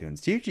 Political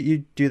cartoons. Do you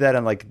do that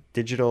on like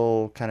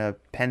digital kind of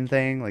pen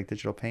thing, like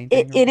digital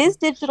painting? It is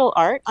digital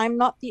art. I'm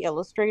not the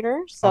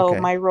illustrator, so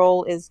my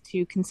role is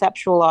to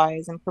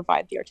conceptualize and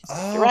provide the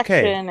artistic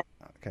direction,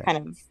 kind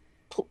of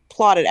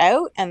plot it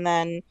out, and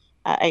then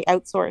I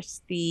outsource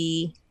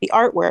the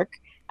artwork.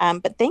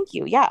 But thank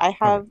you. Yeah, I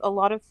have a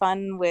lot of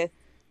fun with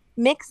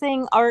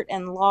mixing art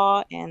and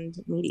law and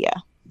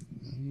media.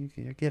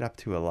 You get up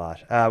to a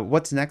lot.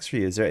 What's next for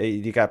you?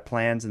 You got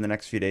plans in the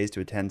next few days to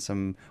attend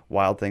some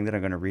wild thing that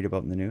I'm going to read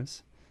about in the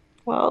news?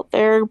 Well,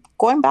 they're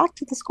going back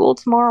to the school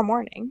tomorrow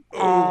morning.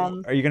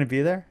 Are you going to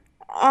be there?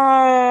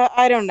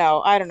 I don't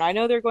know. I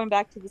know they're going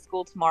back to the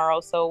school tomorrow,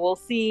 so we'll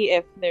see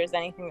if there's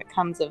anything that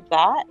comes of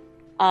that.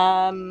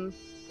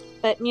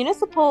 But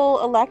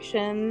municipal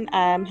election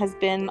has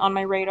been on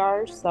my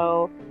radar,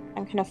 so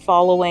I'm kind of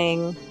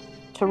following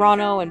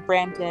Toronto and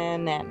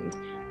Brampton and,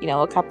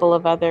 a couple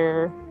of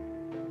other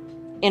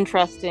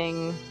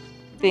interesting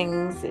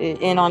things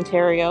in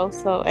Ontario,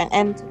 so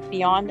and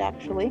beyond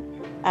actually.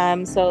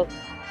 So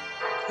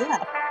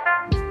yeah.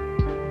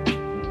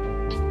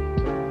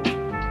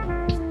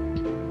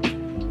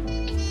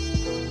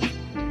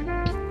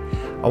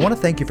 I want to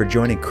thank you for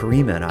joining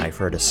Karima and I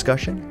for a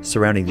discussion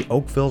surrounding the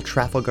Oakville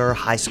Trafalgar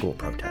High School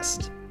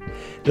protest.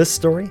 This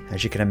story,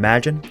 as you can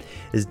imagine,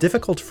 is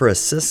difficult for a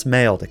cis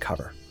male to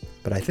cover,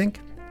 but I think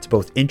it's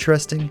both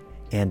interesting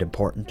and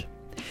important.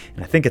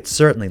 And I think it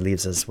certainly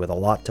leaves us with a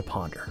lot to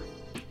ponder.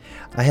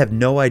 I have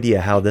no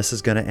idea how this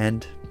is going to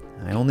end.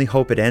 I only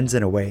hope it ends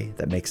in a way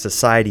that makes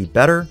society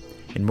better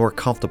and more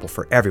comfortable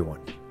for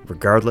everyone,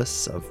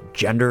 regardless of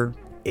gender,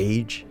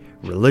 age,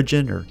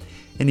 religion, or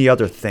any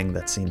other thing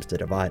that seems to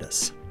divide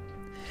us.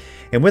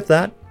 And with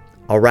that,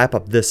 I'll wrap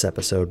up this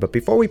episode, but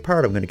before we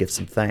part, I'm going to give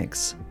some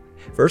thanks.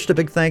 First, a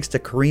big thanks to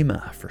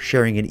Karima for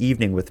sharing an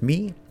evening with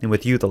me and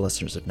with you, the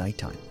listeners of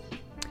Nighttime.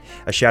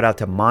 A shout out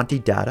to Monty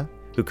Data,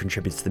 who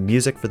contributes the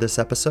music for this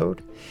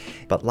episode.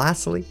 But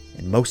lastly,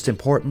 and most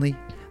importantly,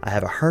 I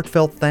have a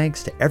heartfelt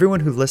thanks to everyone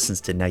who listens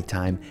to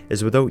Nighttime,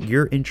 as without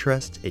your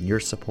interest and your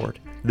support,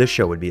 this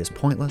show would be as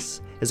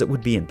pointless as it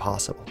would be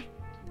impossible.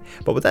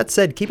 But with that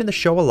said, keeping the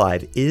show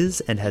alive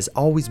is and has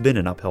always been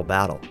an uphill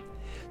battle.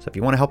 So if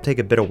you want to help take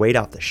a bit of weight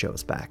off the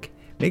show's back,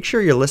 make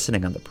sure you're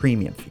listening on the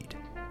premium feed.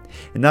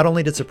 And not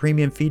only does the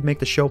premium feed make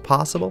the show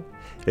possible,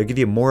 it'll give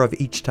you more of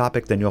each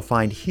topic than you'll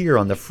find here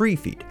on the free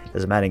feed,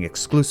 as I'm adding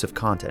exclusive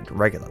content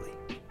regularly.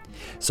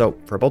 So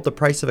for about the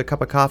price of a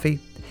cup of coffee,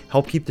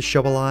 help keep the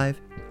show alive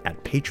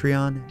at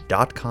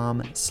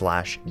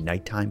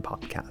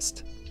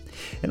patreon.com/nighttimepodcast.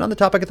 And on the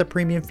topic of the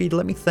premium feed,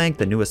 let me thank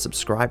the newest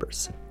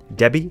subscribers,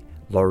 Debbie,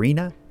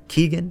 Lorena,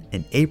 Keegan,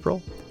 and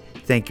April.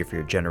 Thank you for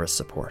your generous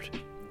support.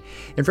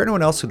 And for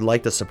anyone else who'd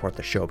like to support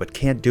the show but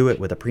can't do it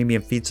with a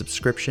premium feed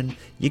subscription,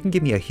 you can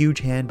give me a huge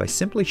hand by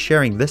simply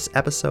sharing this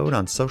episode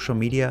on social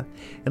media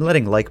and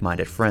letting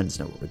like-minded friends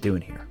know what we're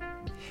doing here.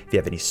 If you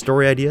have any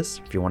story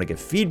ideas, if you want to give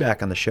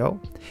feedback on the show,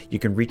 you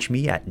can reach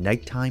me at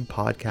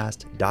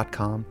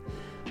nighttimepodcast.com.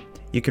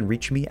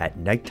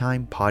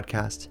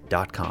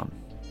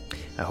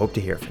 I hope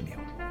to hear from you.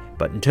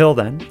 But until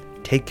then,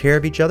 take care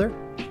of each other,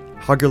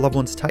 hug your loved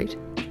ones tight,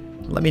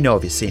 and let me know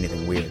if you see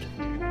anything weird.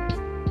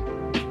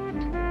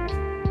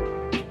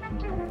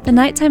 The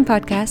Nighttime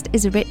Podcast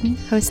is written,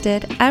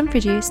 hosted, and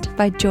produced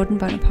by Jordan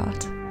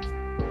Bonaparte.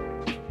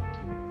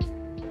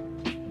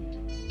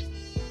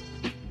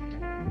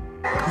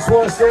 Just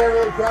want to say I'm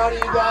really proud of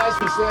you guys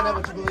for standing up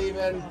what you believe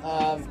in.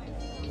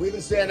 We've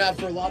been standing up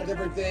for a lot of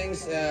different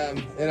things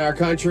in our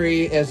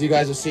country. As you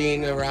guys have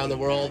seen around the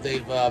world,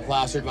 they've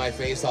plastered my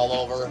face all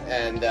over,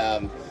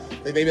 and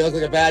they made me look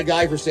like a bad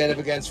guy for standing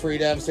up against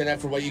freedom, standing up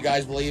for what you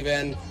guys believe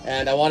in.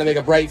 And I want to make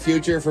a bright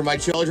future for my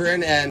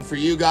children and for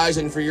you guys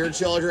and for your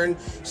children.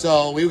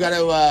 So we've got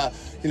to,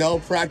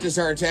 practice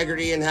our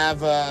integrity and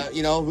have,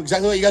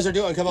 exactly what you guys are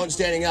doing. Come out and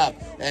standing up.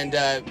 And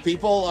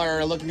people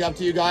are looking up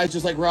to you guys,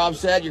 just like Rob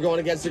said. You're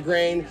going against the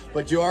grain,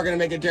 but you are going to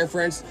make a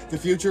difference. The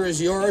future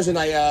is yours, and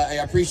I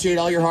appreciate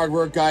all your hard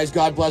work, guys.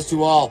 God bless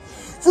to all.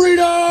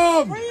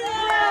 Freedom! If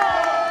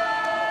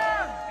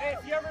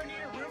you ever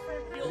need a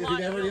roofer, if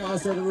you ever need to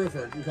start a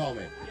roofer, you can call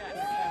me.